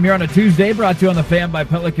time here on a Tuesday, brought to you on the Fan by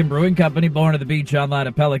Pelican Brewing Company, born at the beach, online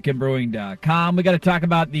at pelicanbrewing.com. We got to talk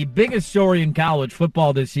about the biggest story in college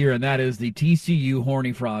football this year, and that is the TCU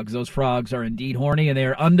Horny Frogs. Those Frogs are indeed horny, and they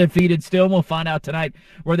are undefeated still. We'll find out tonight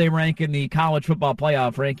where they rank in the college football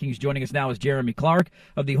playoff rankings. Joining us now is Jeremy Clark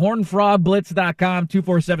of the HornFrogBlitz.com,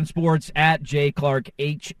 247 Sports, at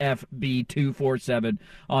JClarkHFB247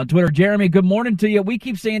 on Twitter. Jeremy, good morning to you. We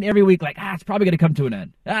keep saying every week, like, it's probably going to come to an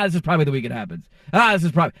end. This is probably the week it happens. This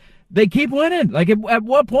is probably. They keep winning. Like, at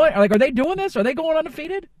what point? Like, are they doing this? Are they going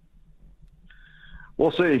undefeated?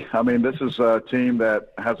 We'll see. I mean, this is a team that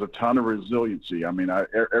has a ton of resiliency. I mean,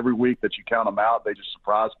 every week that you count them out, they just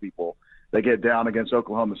surprise people. They get down against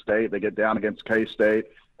Oklahoma State. They get down against K-State.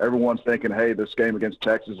 Everyone's thinking, hey, this game against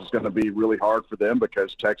Texas is going to be really hard for them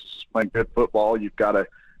because Texas is playing good football. You've got a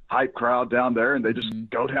hype crowd down there, and they just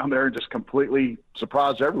go down there and just completely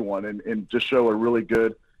surprise everyone and just show a really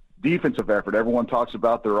good defensive effort. Everyone talks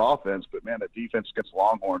about their offense, but, man, the defense against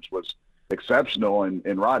Longhorns was exceptional.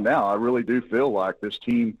 And right now, I really do feel like this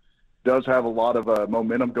team does have a lot of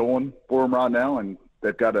momentum going for them right now, and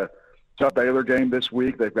they've got a tough Baylor game this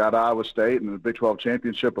week. They've got Iowa State and the Big 12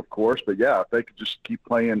 championship, of course. But, yeah, if they could just keep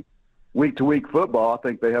playing week-to-week football, I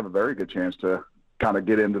think they have a very good chance to kind of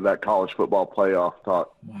get into that college football playoff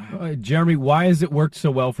talk. Wow. Jeremy, why has it worked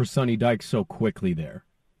so well for Sonny Dykes so quickly there?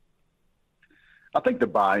 I think the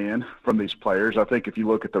buy-in from these players. I think if you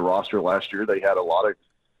look at the roster last year, they had a lot of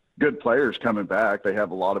good players coming back. They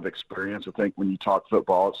have a lot of experience. I think when you talk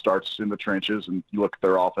football, it starts in the trenches, and you look at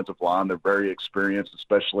their offensive line. They're very experienced,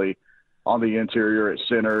 especially on the interior at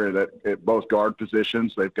center and at both guard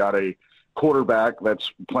positions. They've got a quarterback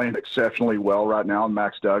that's playing exceptionally well right now,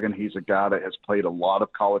 Max Duggan. He's a guy that has played a lot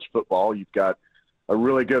of college football. You've got a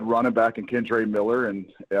really good running back in Kendre Miller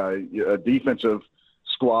and a defensive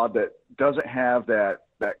squad that doesn't have that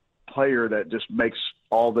player that just makes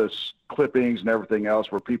all this clippings and everything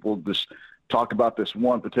else where people just talk about this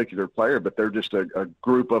one particular player, but they're just a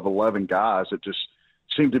group of 11 guys that just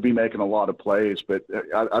seem to be making a lot of plays. But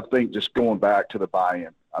I think just going back to the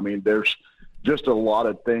buy-in, I mean, there's just a lot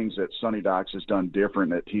of things that Sonny Dykes has done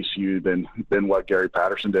different at TCU than what Gary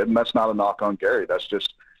Patterson did. And that's not a knock on Gary. That's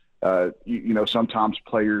just, sometimes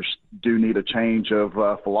players do need a change of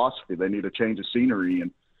philosophy. They need a change of scenery.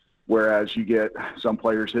 And whereas you get some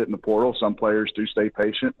players hitting the portal, some players do stay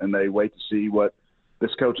patient and they wait to see what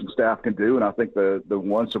this coaching staff can do. And I think the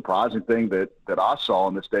one surprising thing that I saw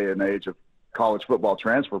in this day and age of college football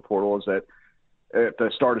transfer portal is that at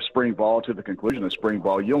the start of spring ball to the conclusion of spring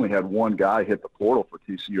ball, you only had one guy hit the portal for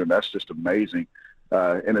TCU, and that's just amazing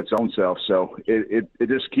in its own self. So it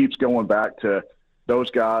just keeps going back to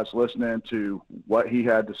those guys listening to what he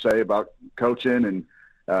had to say about coaching and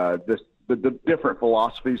the different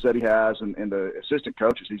philosophies that he has, and the assistant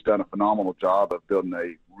coaches. He's done a phenomenal job of building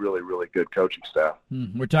a really, really good coaching staff.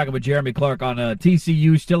 We're talking with Jeremy Clark on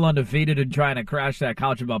TCU, still undefeated and trying to crash that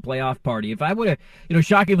college football playoff party. If I would have,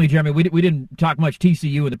 shockingly, Jeremy, we didn't talk much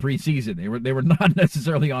TCU in the preseason. They were not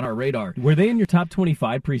necessarily on our radar. Were they in your top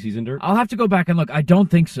 25 preseason, Dirt? I'll have to go back and look. I don't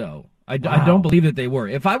think so. I don't believe that they were.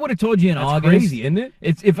 If I would have told you in August, crazy, isn't it?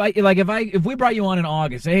 It's if we brought you on in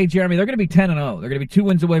August, say, hey Jeremy, they're going to be 10-0. They're going to be 2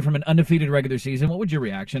 wins away from an undefeated regular season. What would your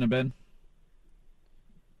reaction have been?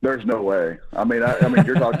 There's no way. I mean,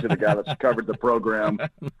 you're talking to the guy that's covered the program.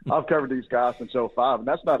 I've covered these guys since 2005, and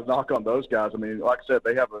that's not a knock on those guys. I mean, like I said,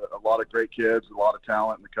 they have a lot of great kids, a lot of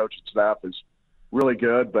talent, and the coaching staff is really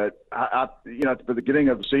good. But at the beginning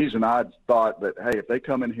of the season, I thought that, hey, if they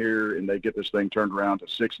come in here and they get this thing turned around to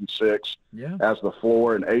 6-6 as the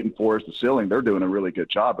floor and 8-4 as the ceiling, they're doing a really good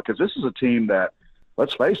job, because this is a team that,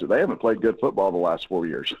 let's face it, they haven't played good football the last 4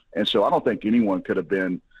 years. And so I don't think anyone could have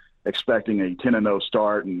been expecting a 10-0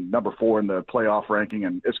 start and number 4 in the playoff ranking.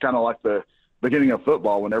 And it's kind of like the beginning of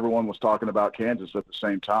football when everyone was talking about Kansas at the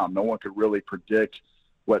same time. No one could really predict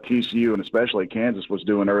what TCU and especially Kansas was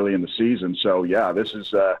doing early in the season. So, yeah, this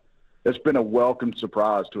is it's been a welcome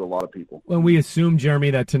surprise to a lot of people. When we assume,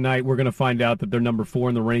 Jeremy, that tonight we're going to find out that they're number 4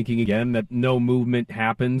 in the ranking again, that no movement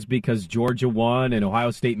happens because Georgia won and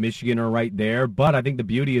Ohio State, Michigan are right there. But I think the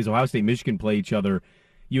beauty is Ohio State, Michigan play each other.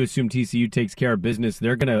 You assume TCU takes care of business.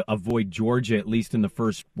 They're going to avoid Georgia at least in the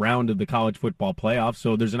first round of the college football playoff.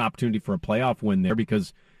 So there's an opportunity for a playoff win there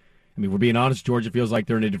because, I mean, we're being honest, Georgia feels like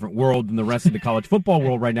they're in a different world than the rest of the college football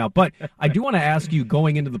world right now. But I do want to ask you,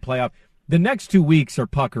 going into the playoff, the next 2 weeks are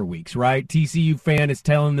pucker weeks, right? TCU fan is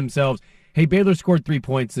telling themselves, hey, Baylor scored 3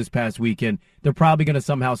 points this past weekend. They're probably going to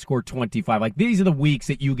somehow score 25. Like, these are the weeks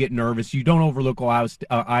that you get nervous. You don't overlook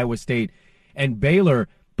Iowa State and Baylor,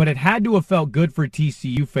 but it had to have felt good for a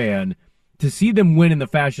TCU fan to see them win in the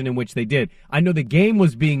fashion in which they did. I know the game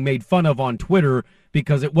was being made fun of on Twitter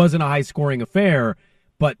because it wasn't a high-scoring affair,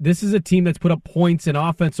 but this is a team that's put up points in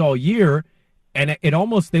offense all year, and it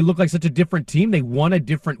almost, they look like such a different team. They won a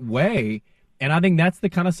different way, and I think that's the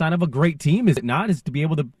kind of sign of a great team, is it not? Is to be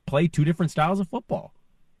able to play two different styles of football.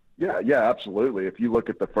 Yeah, absolutely. If you look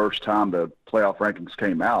at the first time the playoff rankings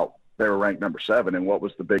came out, they were ranked number 7, and what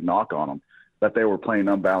was the big knock on them? That they were playing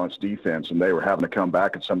unbalanced defense, and they were having to come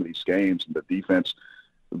back in some of these games, and the defense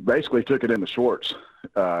basically took it in the shorts,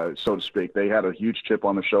 so to speak. They had a huge chip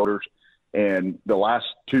on their shoulders, and the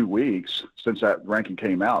last 2 weeks since that ranking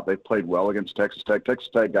came out, they've played well against Texas Tech.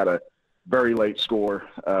 Texas Tech got a very late score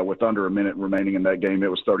with under a minute remaining in that game.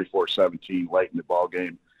 It was 34-17 late in the ball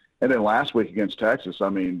game. And then last week against Texas, I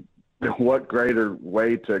mean, what greater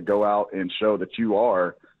way to go out and show that you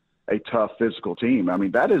are a tough physical team. I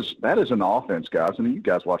mean, that is an offense, guys. I mean, you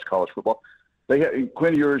guys watch college football.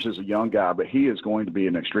 Quinn Ewers is a young guy, but he is going to be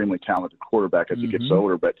an extremely talented quarterback as he gets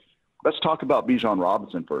older. But let's talk about Bijan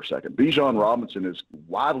Robinson for a second. Bijan Robinson is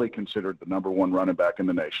widely considered the number 1 running back in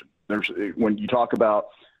the nation. When you talk about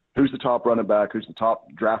who's the top running back, who's the top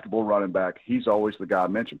draftable running back, he's always the guy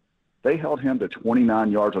mentioned. They held him to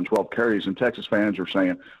 29 yards on 12 carries, and Texas fans are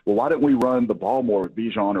saying, well, why didn't we run the ball more with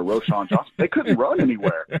Bijan or Roschon Johnson? They couldn't run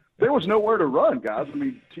anywhere. There was nowhere to run, guys. I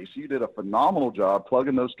mean, TCU did a phenomenal job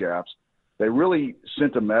plugging those gaps. They really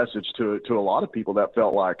sent a message to a lot of people that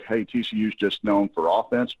felt like, hey, TCU's just known for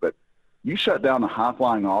offense, but you shut down a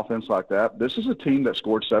high-flying offense like that. This is a team that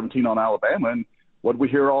scored 17 on Alabama, and what did we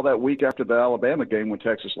hear all that week after the Alabama game when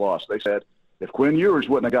Texas lost? They said if Quinn Ewers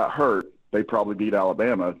wouldn't have got hurt, they probably beat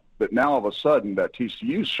Alabama. But now all of a sudden that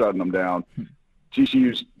TCU's shutting them down.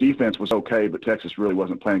 TCU's defense was okay, but Texas really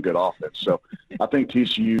wasn't playing good offense. So I think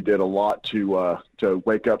TCU did a lot to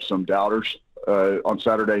wake up some doubters on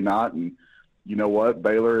Saturday night. And you know what?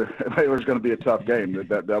 Baylor's going to be a tough game.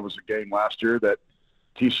 That was a game last year that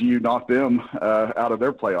TCU knocked them out of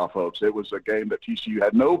their playoff hopes. It was a game that TCU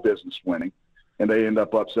had no business winning, and they end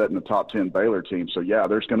up upsetting the top 10 Baylor team. So, yeah,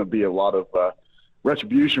 there's going to be a lot of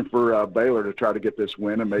retribution for Baylor to try to get this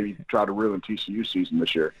win and maybe try to ruin TCU season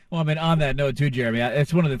this year. Well, I mean, on that note, too, Jeremy,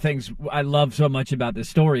 it's one of the things I love so much about this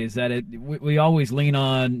story is that we always lean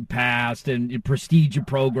on past and prestige of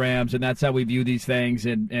programs, and that's how we view these things.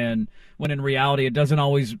 And when in reality, it doesn't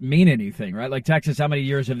always mean anything, right? Like Texas, how many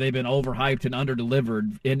years have they been overhyped and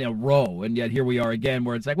underdelivered in a row? And yet here we are again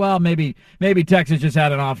where it's like, well, maybe Texas just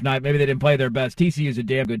had an off night. Maybe they didn't play their best. TCU is a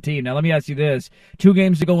damn good team. Now, let me ask you this. 2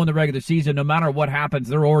 games to go in the regular season. No matter what happens,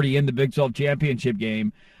 they're already in the Big 12 championship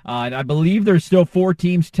game. And I believe there's still 4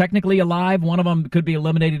 teams technically alive. One of them could be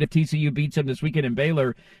eliminated if TCU beats them this weekend in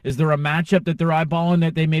Baylor. Is there a matchup that they're eyeballing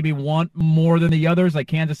that they maybe want more than the others, like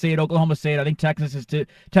Kansas State, Oklahoma State? I think Texas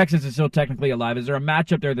is still technically alive. Is there a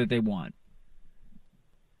matchup there that they want?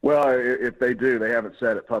 Well, if they do, they haven't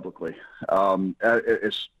said it publicly.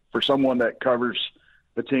 It's for someone that covers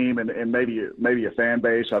the team and maybe a fan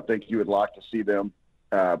base. I think you would like to see them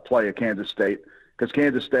play a Kansas State. Because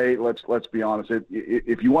Kansas State, let's be honest,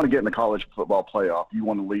 if you want to get in the college football playoff, you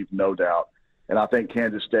want to leave no doubt. And I think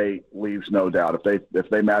Kansas State leaves no doubt. If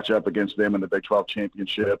they match up against them in the Big 12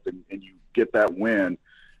 championship and you get that win,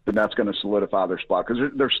 then that's going to solidify their spot.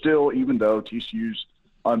 Because they're still, even though TCU's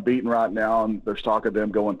unbeaten right now and there's talk of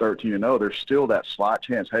them going 13-0, there's still that slight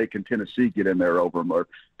chance, hey, can Tennessee get in there over them, or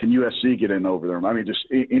can USC get in over them? I mean, just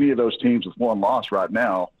any of those teams with one loss right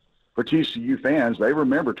now, for TCU fans, they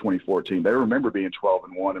remember 2014. They remember being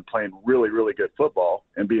 12-1 and playing really, really good football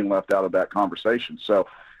and being left out of that conversation. So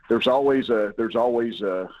there's always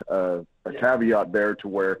a caveat there to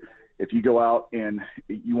where if you go out and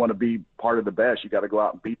you want to be part of the best, you got to go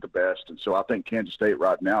out and beat the best. And so I think Kansas State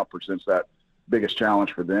right now presents that biggest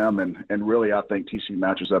challenge for them. And really, I think TCU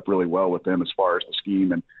matches up really well with them as far as the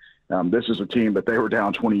scheme. And this is a team that they were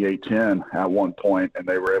down 28-10 at one point, and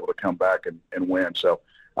they were able to come back and win. So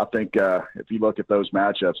I think if you look at those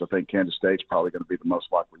matchups, I think Kansas State's probably going to be the most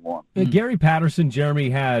likely one. Gary Patterson, Jeremy,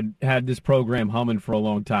 had this program humming for a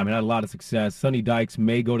long time and had a lot of success. Sonny Dykes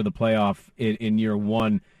may go to the playoff in year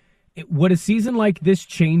one. Would a season like this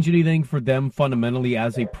change anything for them fundamentally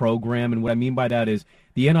as a program? And what I mean by that is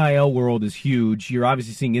the NIL world is huge. You're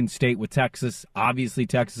obviously seeing in-state with Texas, obviously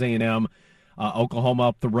Texas A&M, Oklahoma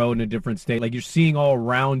up the road in a different state. Like, you're seeing all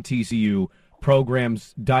around TCU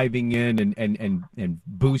programs diving in and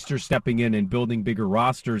boosters stepping in and building bigger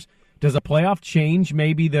rosters. Does a playoff change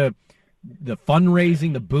maybe the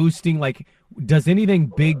fundraising, the boosting? Like, Does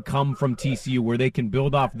anything big come from TCU where they can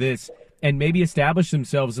build off this and maybe establish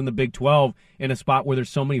themselves in the Big 12 in a spot where there's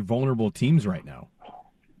so many vulnerable teams right now?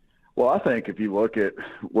 Well, I think if you look at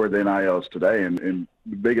where the NIL is today, and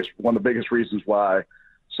one of the biggest reasons why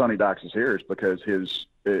Sonny Dykes is here is because his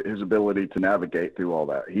ability to navigate through all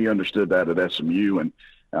that. He understood that at SMU,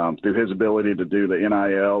 and through his ability to do the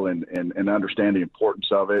NIL and understand the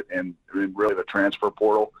importance of it, and really the transfer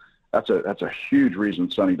portal. That's a huge reason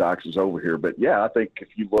Sonny Dykes is over here. But yeah, I think if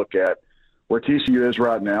you look at where TCU is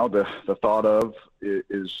right now, the thought of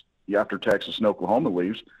is after Texas and Oklahoma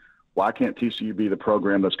leaves, why can't TCU be the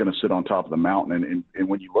program that's going to sit on top of the mountain? And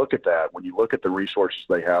when you look at that, when you look at the resources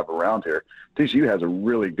they have around here, TCU has a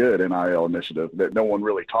really good NIL initiative that no one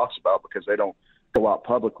really talks about because they don't go out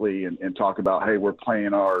publicly and talk about, hey, we're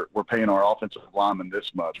paying our offensive linemen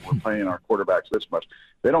this much, we're paying our quarterbacks this much.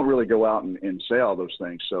 They don't really go out and say all those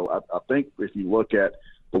things. So I think if you look at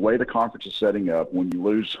the way the conference is setting up, when you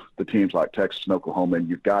lose the teams like Texas and Oklahoma, and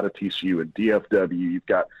you've got a TCU and DFW, you've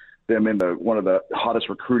got them in one of the hottest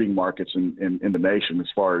recruiting markets in the nation as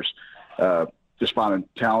far as just finding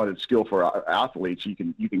talented, skillful athletes. You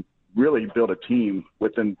can really build a team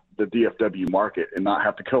within the DFW market and not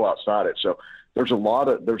have to go outside it. So there's a lot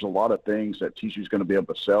of things that TCU is going to be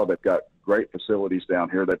able to sell. They've got great facilities down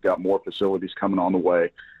here. They've got more facilities coming on the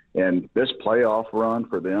way, and this playoff run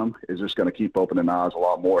for them is just going to keep opening eyes a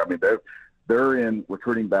lot more. I mean, they're in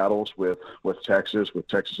recruiting battles with Texas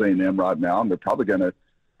A&M right now, and they're probably going to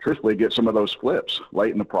truthfully get some of those flips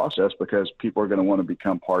late in the process because people are going to want to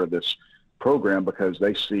become part of this program because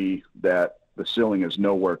they see that the ceiling is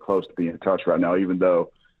nowhere close to being touched right now, even though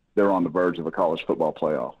they're on the verge of a college football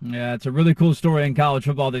playoff. Yeah, it's a really cool story in college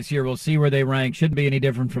football this year. We'll see where they rank. Shouldn't be any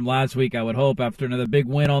different from last week, I would hope, after another big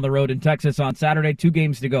win on the road in Texas on Saturday. 2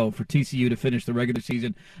 games to go for TCU to finish the regular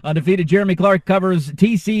season undefeated. Jeremy Clark covers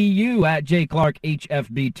TCU at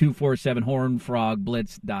jclarkhfb247,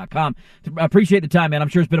 hornfrogblitz.com. Appreciate the time, man. I'm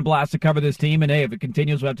sure it's been a blast to cover this team, and hey, if it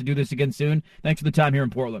continues, we'll have to do this again soon. Thanks for the time here in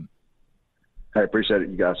Portland. I appreciate it,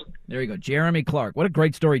 you guys. There you go. Jeremy Clark. What a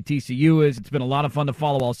great story TCU is. It's been a lot of fun to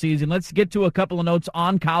follow all season. Let's get to a couple of notes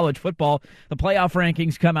on college football. The playoff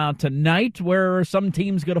rankings come out tonight. Where are some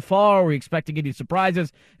teams going to fall? Are we expecting any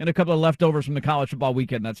surprises? And a couple of leftovers from the college football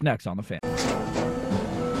weekend. That's next on The Fan.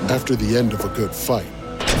 After the end of a good fight,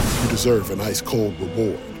 you deserve an ice-cold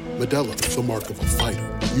reward. Modelo is the mark of a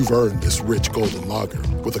fighter. You've earned this rich golden lager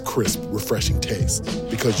with a crisp, refreshing taste.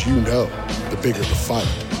 Because you know, the bigger the fight,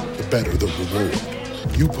 the better the reward.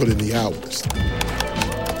 You put in the hours,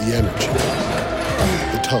 the energy,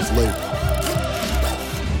 the tough labor.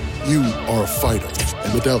 You are a fighter,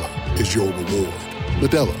 and Modelo is your reward.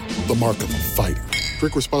 Modelo, the mark of a fighter.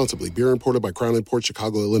 Drink responsibly. Beer imported by Crown Imports,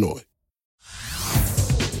 Chicago, Illinois.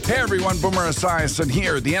 Hey everyone, Boomer Esiason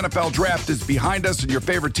here. The NFL Draft is behind us and your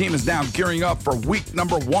favorite team is now gearing up for week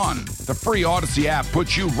number 1. The free Odyssey app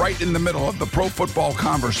puts you right in the middle of the pro football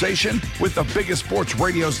conversation with the biggest sports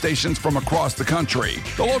radio stations from across the country.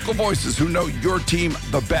 The local voices who know your team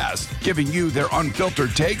the best, giving you their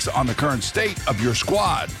unfiltered takes on the current state of your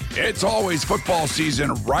squad. It's always football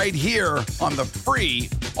season right here on the free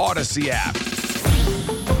Odyssey app.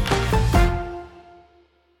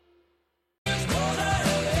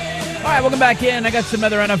 All right, welcome back in. I got some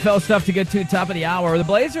other NFL stuff to get to top of the hour. The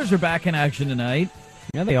Blazers are back in action tonight.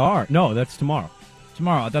 Yeah, they are. No, that's tomorrow.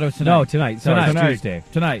 Tomorrow. I thought it was tonight. No, tonight. Sorry, Tonight. Tuesday.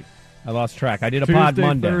 Tonight. I lost track. I did a Tuesday, pod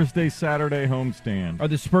Monday. Thursday, Saturday homestand. Are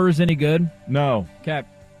the Spurs any good? No. Okay.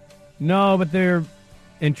 No, but they're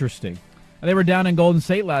interesting. They were down in Golden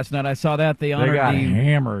State last night. I saw that. They honored got the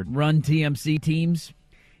hammered. Run TMC teams.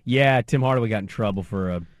 Yeah, Tim Hardaway got in trouble for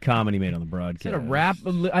a comment he made on the broadcast. Is that a rap?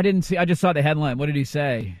 I didn't see. I just saw the headline. What did he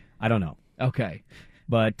say? I don't know. Okay.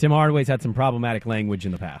 But Tim Hardaway's had some problematic language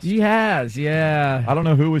in the past. He has, yeah. I don't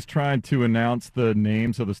know who was trying to announce the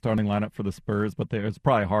names of the starting lineup for the Spurs, but it was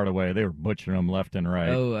probably Hardaway. They were butchering them left and right.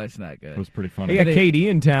 Oh, that's not good. It was pretty funny. He got KD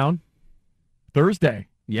in town. Thursday.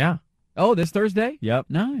 Yeah. Oh, this Thursday? Yep.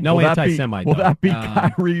 Nice. No anti-Semite. Will that be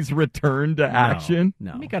Kyrie's return to action? No.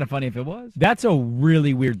 It'd be kind of funny if it was. That's a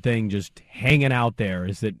really weird thing just hanging out there,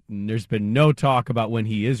 is that there's been no talk about when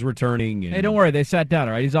he is returning. And hey, don't worry. They sat down,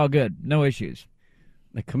 all right? He's all good. No issues.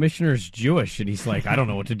 The commissioner's Jewish, and he's like, I don't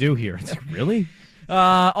know what to do here. It's like, really?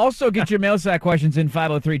 Also, get your mail sack questions in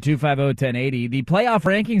 503-250-1080. The playoff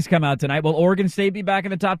rankings come out tonight. Will Oregon State be back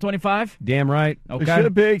in the top 25? Damn right. Okay. It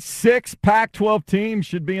should be 6 Pac-12 teams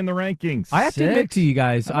should be in the rankings. I have to admit to you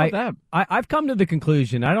guys, How about that? I've come to the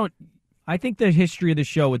conclusion, I think the history of the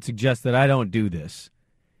show would suggest that I don't do this.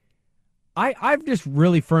 I've just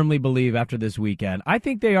really firmly believe after this weekend, I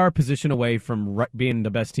think they are a position away from being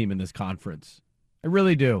the best team in this conference. I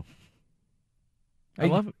really do. I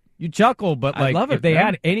love it. You chuckle, but I love it, if they man.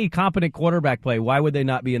 had any competent quarterback play, why would they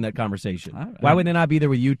not be in that conversation? Why would they not be there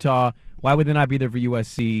with Utah? Why would they not be there for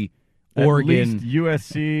USC, Oregon? At least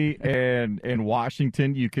USC and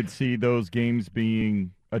Washington, you could see those games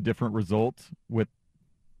being a different result with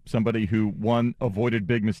somebody who, one, avoided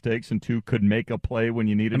big mistakes, and two, could make a play when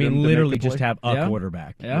you needed him to literally make the just play. have a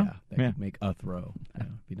quarterback. Yeah. That could make a throw. Yeah,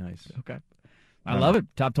 be nice. Okay. I love it.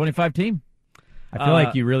 Top 25 team. I feel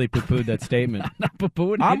like you really poo-pooed that statement. Not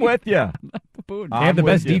poo-pooing. I'm with you. Not poo-pooing. They have the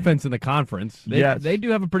best defense in the conference. They do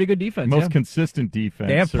have a pretty good defense. Most consistent defense.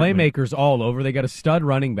 They have certainly. playmakers all over. They got a stud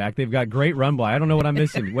running back. They've got great run block. I don't know what I'm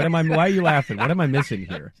missing. Why are you laughing? What am I missing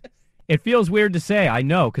here? It feels weird to say. I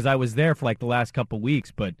know, because I was there for like the last couple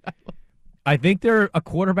weeks, but I think they're a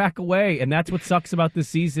quarterback away, and that's what sucks about this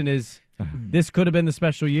season is this could have been the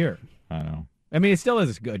special year. I know. I mean, it still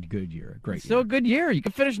is a good year, a great Still year. a good year. You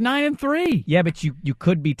could finish 9-3. Yeah, but you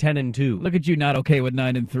could be 10-2. Look at you, not okay with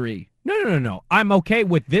 9-3. No. I'm okay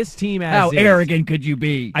with this team as How is. arrogant could you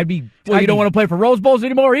be? I'd be. Well, you don't want to play for Rose Bowls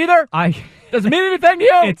anymore either? Doesn't mean anything to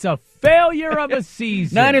you? It's a failure of a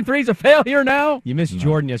season. 9-3 is a failure now? You missed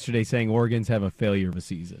Jordan yesterday saying Oregon's have a failure of a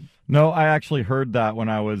season. No, I actually heard that when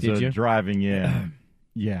I was Did you? driving in.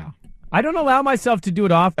 Yeah. I don't allow myself to do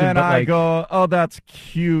it often. And but I like, go, oh, that's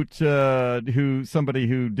cute. Somebody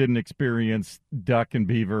who didn't experience duck and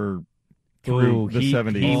beaver through the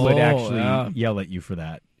 70s. He would actually yell at you for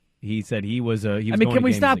that. He said he was a. He was can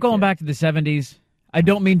we stop going back to the 70s? I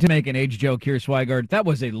don't mean to make an age joke here, Swigert. That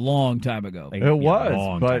was a long time ago. It was,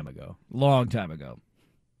 long but time ago. Long time ago.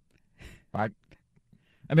 I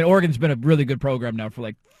mean, Oregon's been a really good program now for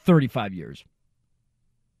like 35 years.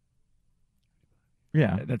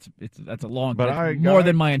 Yeah, that's a long. But that's more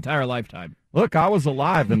than my entire lifetime. Look, I was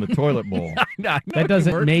alive in the toilet bowl. That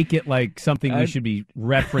doesn't make it like something we should be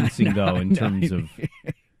referencing, though, in terms of.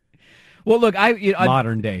 Well, look,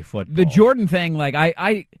 modern day football. The Jordan thing, like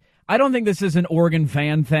I don't think this is an Oregon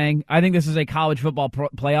fan thing. I think this is a college football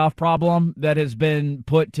playoff problem that has been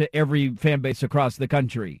put to every fan base across the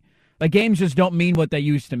country. Like games just don't mean what they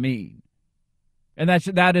used to mean. And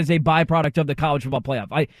that is a byproduct of the college football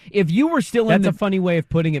playoff. If you were still That's a funny way of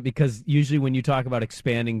putting it, because usually when you talk about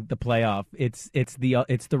expanding the playoff, it's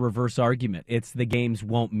the reverse argument. It's the games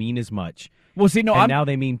won't mean as much. Well, see, no, now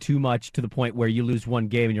they mean too much to the point where you lose one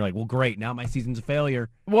game and you're like, well, great, now my season's a failure.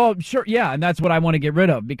 Well, sure, yeah, and that's what I want to get rid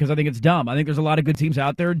of because I think it's dumb. I think there's a lot of good teams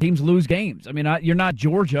out there. Teams lose games. I mean, you're not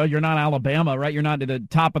Georgia, you're not Alabama, right? You're not at the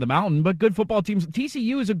top of the mountain, but good football teams.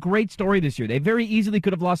 TCU is a great story this year. They very easily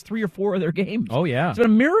could have lost 3 or 4 of their games. Oh, yeah. It's been a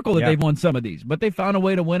miracle that they've won some of these, but they found a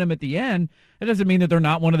way to win them at the end. It doesn't mean that they're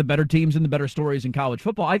not one of the better teams and the better stories in college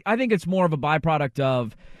football. I think it's more of a byproduct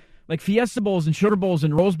of like Fiesta Bowls and Sugar Bowls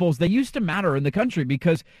and Rose Bowls. They used to matter in the country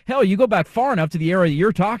because, hell, you go back far enough to the era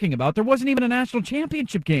you're talking about, there wasn't even a national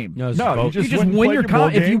championship game. No, you just win your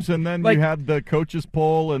games, and then you had the coaches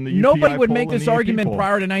poll and the UPI nobody would poll make and this the AP argument poll.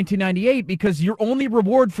 prior to 1998 because your only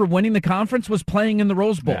reward for winning the conference was playing in the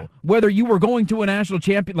Rose Bowl. Yeah. Whether you were going to a national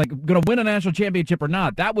champion, like going to win a national championship or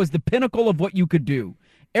not, that was the pinnacle of what you could do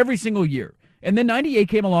every single year. And then 98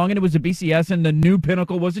 came along, and it was a BCS, and the new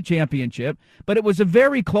pinnacle was a championship. But it was a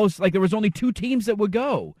very close, like there was only 2 teams that would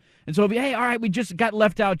go. And so, hey, all right, we just got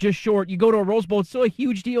left out just short. You go to a Rose Bowl, it's still a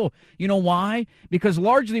huge deal. You know why? Because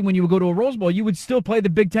largely when you would go to a Rose Bowl, you would still play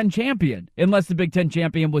the Big Ten champion, unless the Big Ten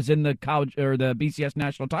champion was in the college or the BCS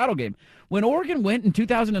national title game. When Oregon went in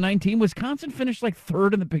 2019, Wisconsin finished like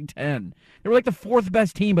 3rd in the Big Ten. They were like the 4th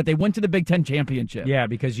best team, but they went to the Big Ten championship. Yeah,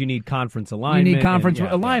 because you need conference alignment. You need conference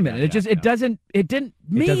alignment. It didn't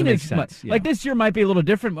mean as sense. much. Yeah. Like this year might be a little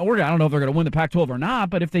different. Oregon, I don't know if they're going to win the Pac-12 or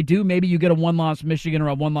not, but if they do, maybe you get a 1-loss Michigan or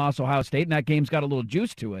a 1-loss Ohio State, and that game's got a little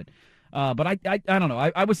juice to it. But I don't know.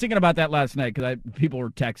 I was thinking about that last night because people were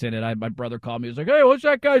texting it. My brother called me. He was like, "Hey, what's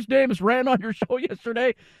that guy's name? It's ran on your show yesterday."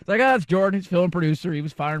 It's like, that's Jordan. He's film producer. He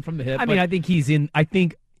was firing from the hip. I mean, I think he's in.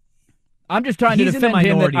 I'm just trying to He's in the defend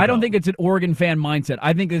him. minority, I don't though. think it's an Oregon fan mindset.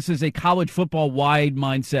 I think this is a college football wide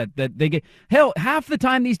mindset that they get. Hell, half the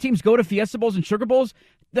time these teams go to Fiesta Bowls and Sugar Bowls,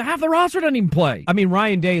 half the roster doesn't even play. I mean,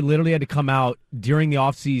 Ryan Day literally had to come out during the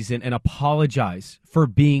offseason and apologize for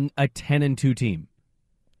being a 10-2 team.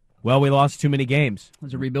 Well, we lost too many games. It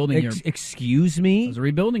was a rebuilding year. Excuse me? It was a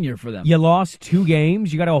rebuilding year for them. You lost 2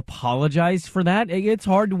 games. You got to apologize for that. It's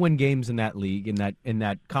hard to win games in that league, in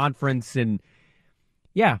that conference, and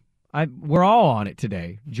yeah, we're all on it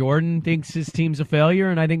today. Jordan thinks his team's a failure,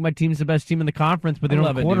 and I think my team's the best team in the conference, but they don't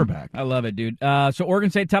have a quarterback. I love it, dude. So Oregon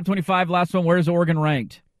State top 25. Last one. Where is Oregon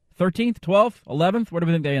ranked? 13th, 12th, 11th? Where do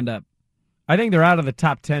we think they end up? I think they're out of the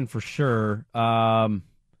top 10 for sure.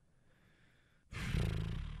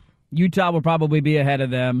 Utah will probably be ahead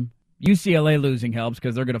of them. UCLA losing helps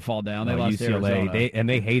because they're going to fall down. They lost UCLA. Arizona.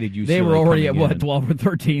 They hated UCLA. They were already at, coming in. 12 or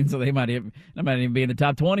 13, so they might even be in the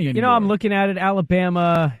top 20 anymore. You know, I'm looking at it.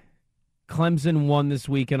 Alabama, Clemson won this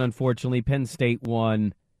weekend, unfortunately. Penn State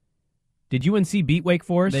won. Did UNC beat Wake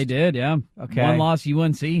Forest? They did, yeah. Okay. One loss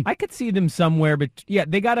UNC. I could see them somewhere, but yeah,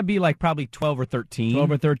 they got to be like probably 12 or 13.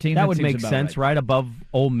 12 or 13. That would seems make about sense, right? Above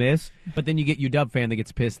Ole Miss. But then you get UW fan that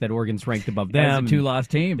gets pissed that Oregon's ranked above them. As a 2-loss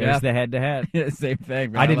team. There's the head-to-head. Same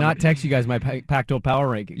thing. I did not text you guys my Pac-12 power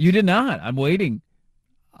rankings. You did not. I'm waiting.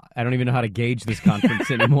 I don't even know how to gauge this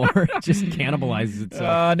conference anymore. It just cannibalizes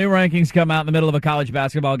itself. New rankings come out in the middle of a college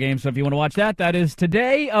basketball game, so if you want to watch that, that is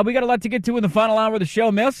today. We got a lot to get to in the final hour of the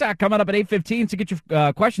show. Millsack coming up at 8:15, so get your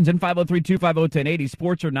questions in 503-250-1080,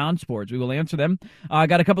 sports or non-sports. We will answer them. I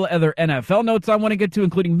got a couple of other NFL notes I want to get to,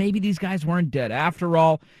 including maybe these guys weren't dead after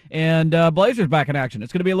all, and Blazers back in action.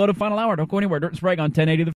 It's going to be a loaded final hour. Don't go anywhere. Dirt and Sprague on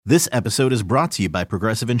 1080. This episode is brought to you by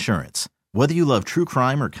Progressive Insurance. Whether you love true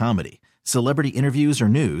crime or comedy, celebrity interviews or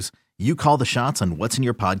news, you call the shots on what's in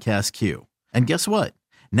your podcast queue. And guess what?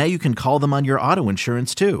 Now you can call them on your auto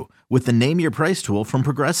insurance too with the Name Your Price tool from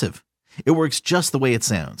Progressive. It works just the way it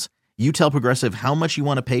sounds. You tell Progressive how much you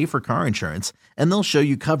want to pay for car insurance, and they'll show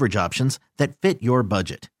you coverage options that fit your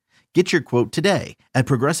budget. Get your quote today at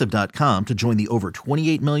Progressive.com to join the over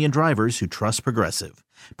 28 million drivers who trust Progressive.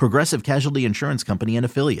 Progressive Casualty Insurance Company and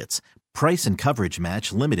Affiliates. Price and coverage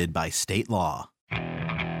match limited by state law.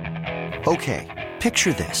 Okay,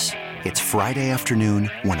 picture this. It's Friday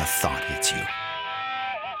afternoon when a thought hits you.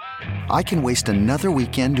 I can waste another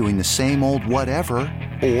weekend doing the same old whatever,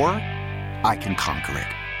 or I can conquer it.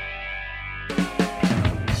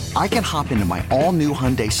 I can hop into my all-new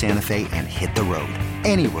Hyundai Santa Fe and hit the road.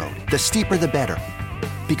 Any road. The steeper, the better.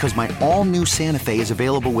 Because my all-new Santa Fe is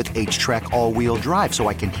available with H-Track all-wheel drive, so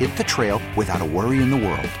I can hit the trail without a worry in the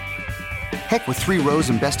world. Heck, with 3 rows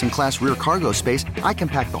and best-in-class rear cargo space, I can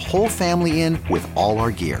pack the whole family in with all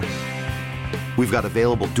our gear. We've got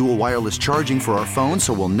available dual wireless charging for our phones,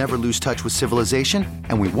 so we'll never lose touch with civilization,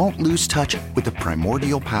 and we won't lose touch with the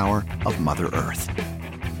primordial power of Mother Earth.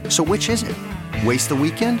 So which is it? Waste the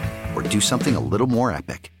weekend or do something a little more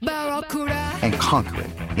epic? And conquer it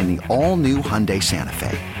in the all-new Hyundai Santa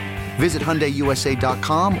Fe. Visit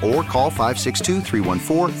HyundaiUSA.com or call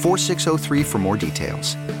 562-314-4603 for more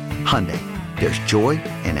details. Hyundai, there's joy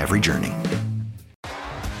in every journey.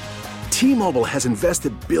 T-Mobile has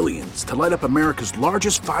invested billions to light up America's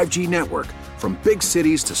largest 5G network, from big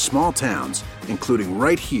cities to small towns, including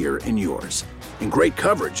right here in yours. And great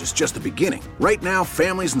coverage is just the beginning. Right now,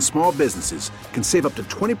 families and small businesses can save up to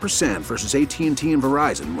 20% versus AT&T and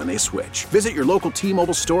Verizon when they switch. Visit your local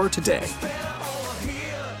T-Mobile store today.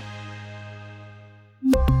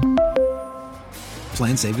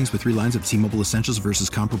 Plan savings with 3 lines of T-Mobile Essentials versus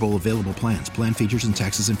comparable available plans. Plan features and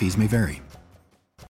taxes and fees may vary.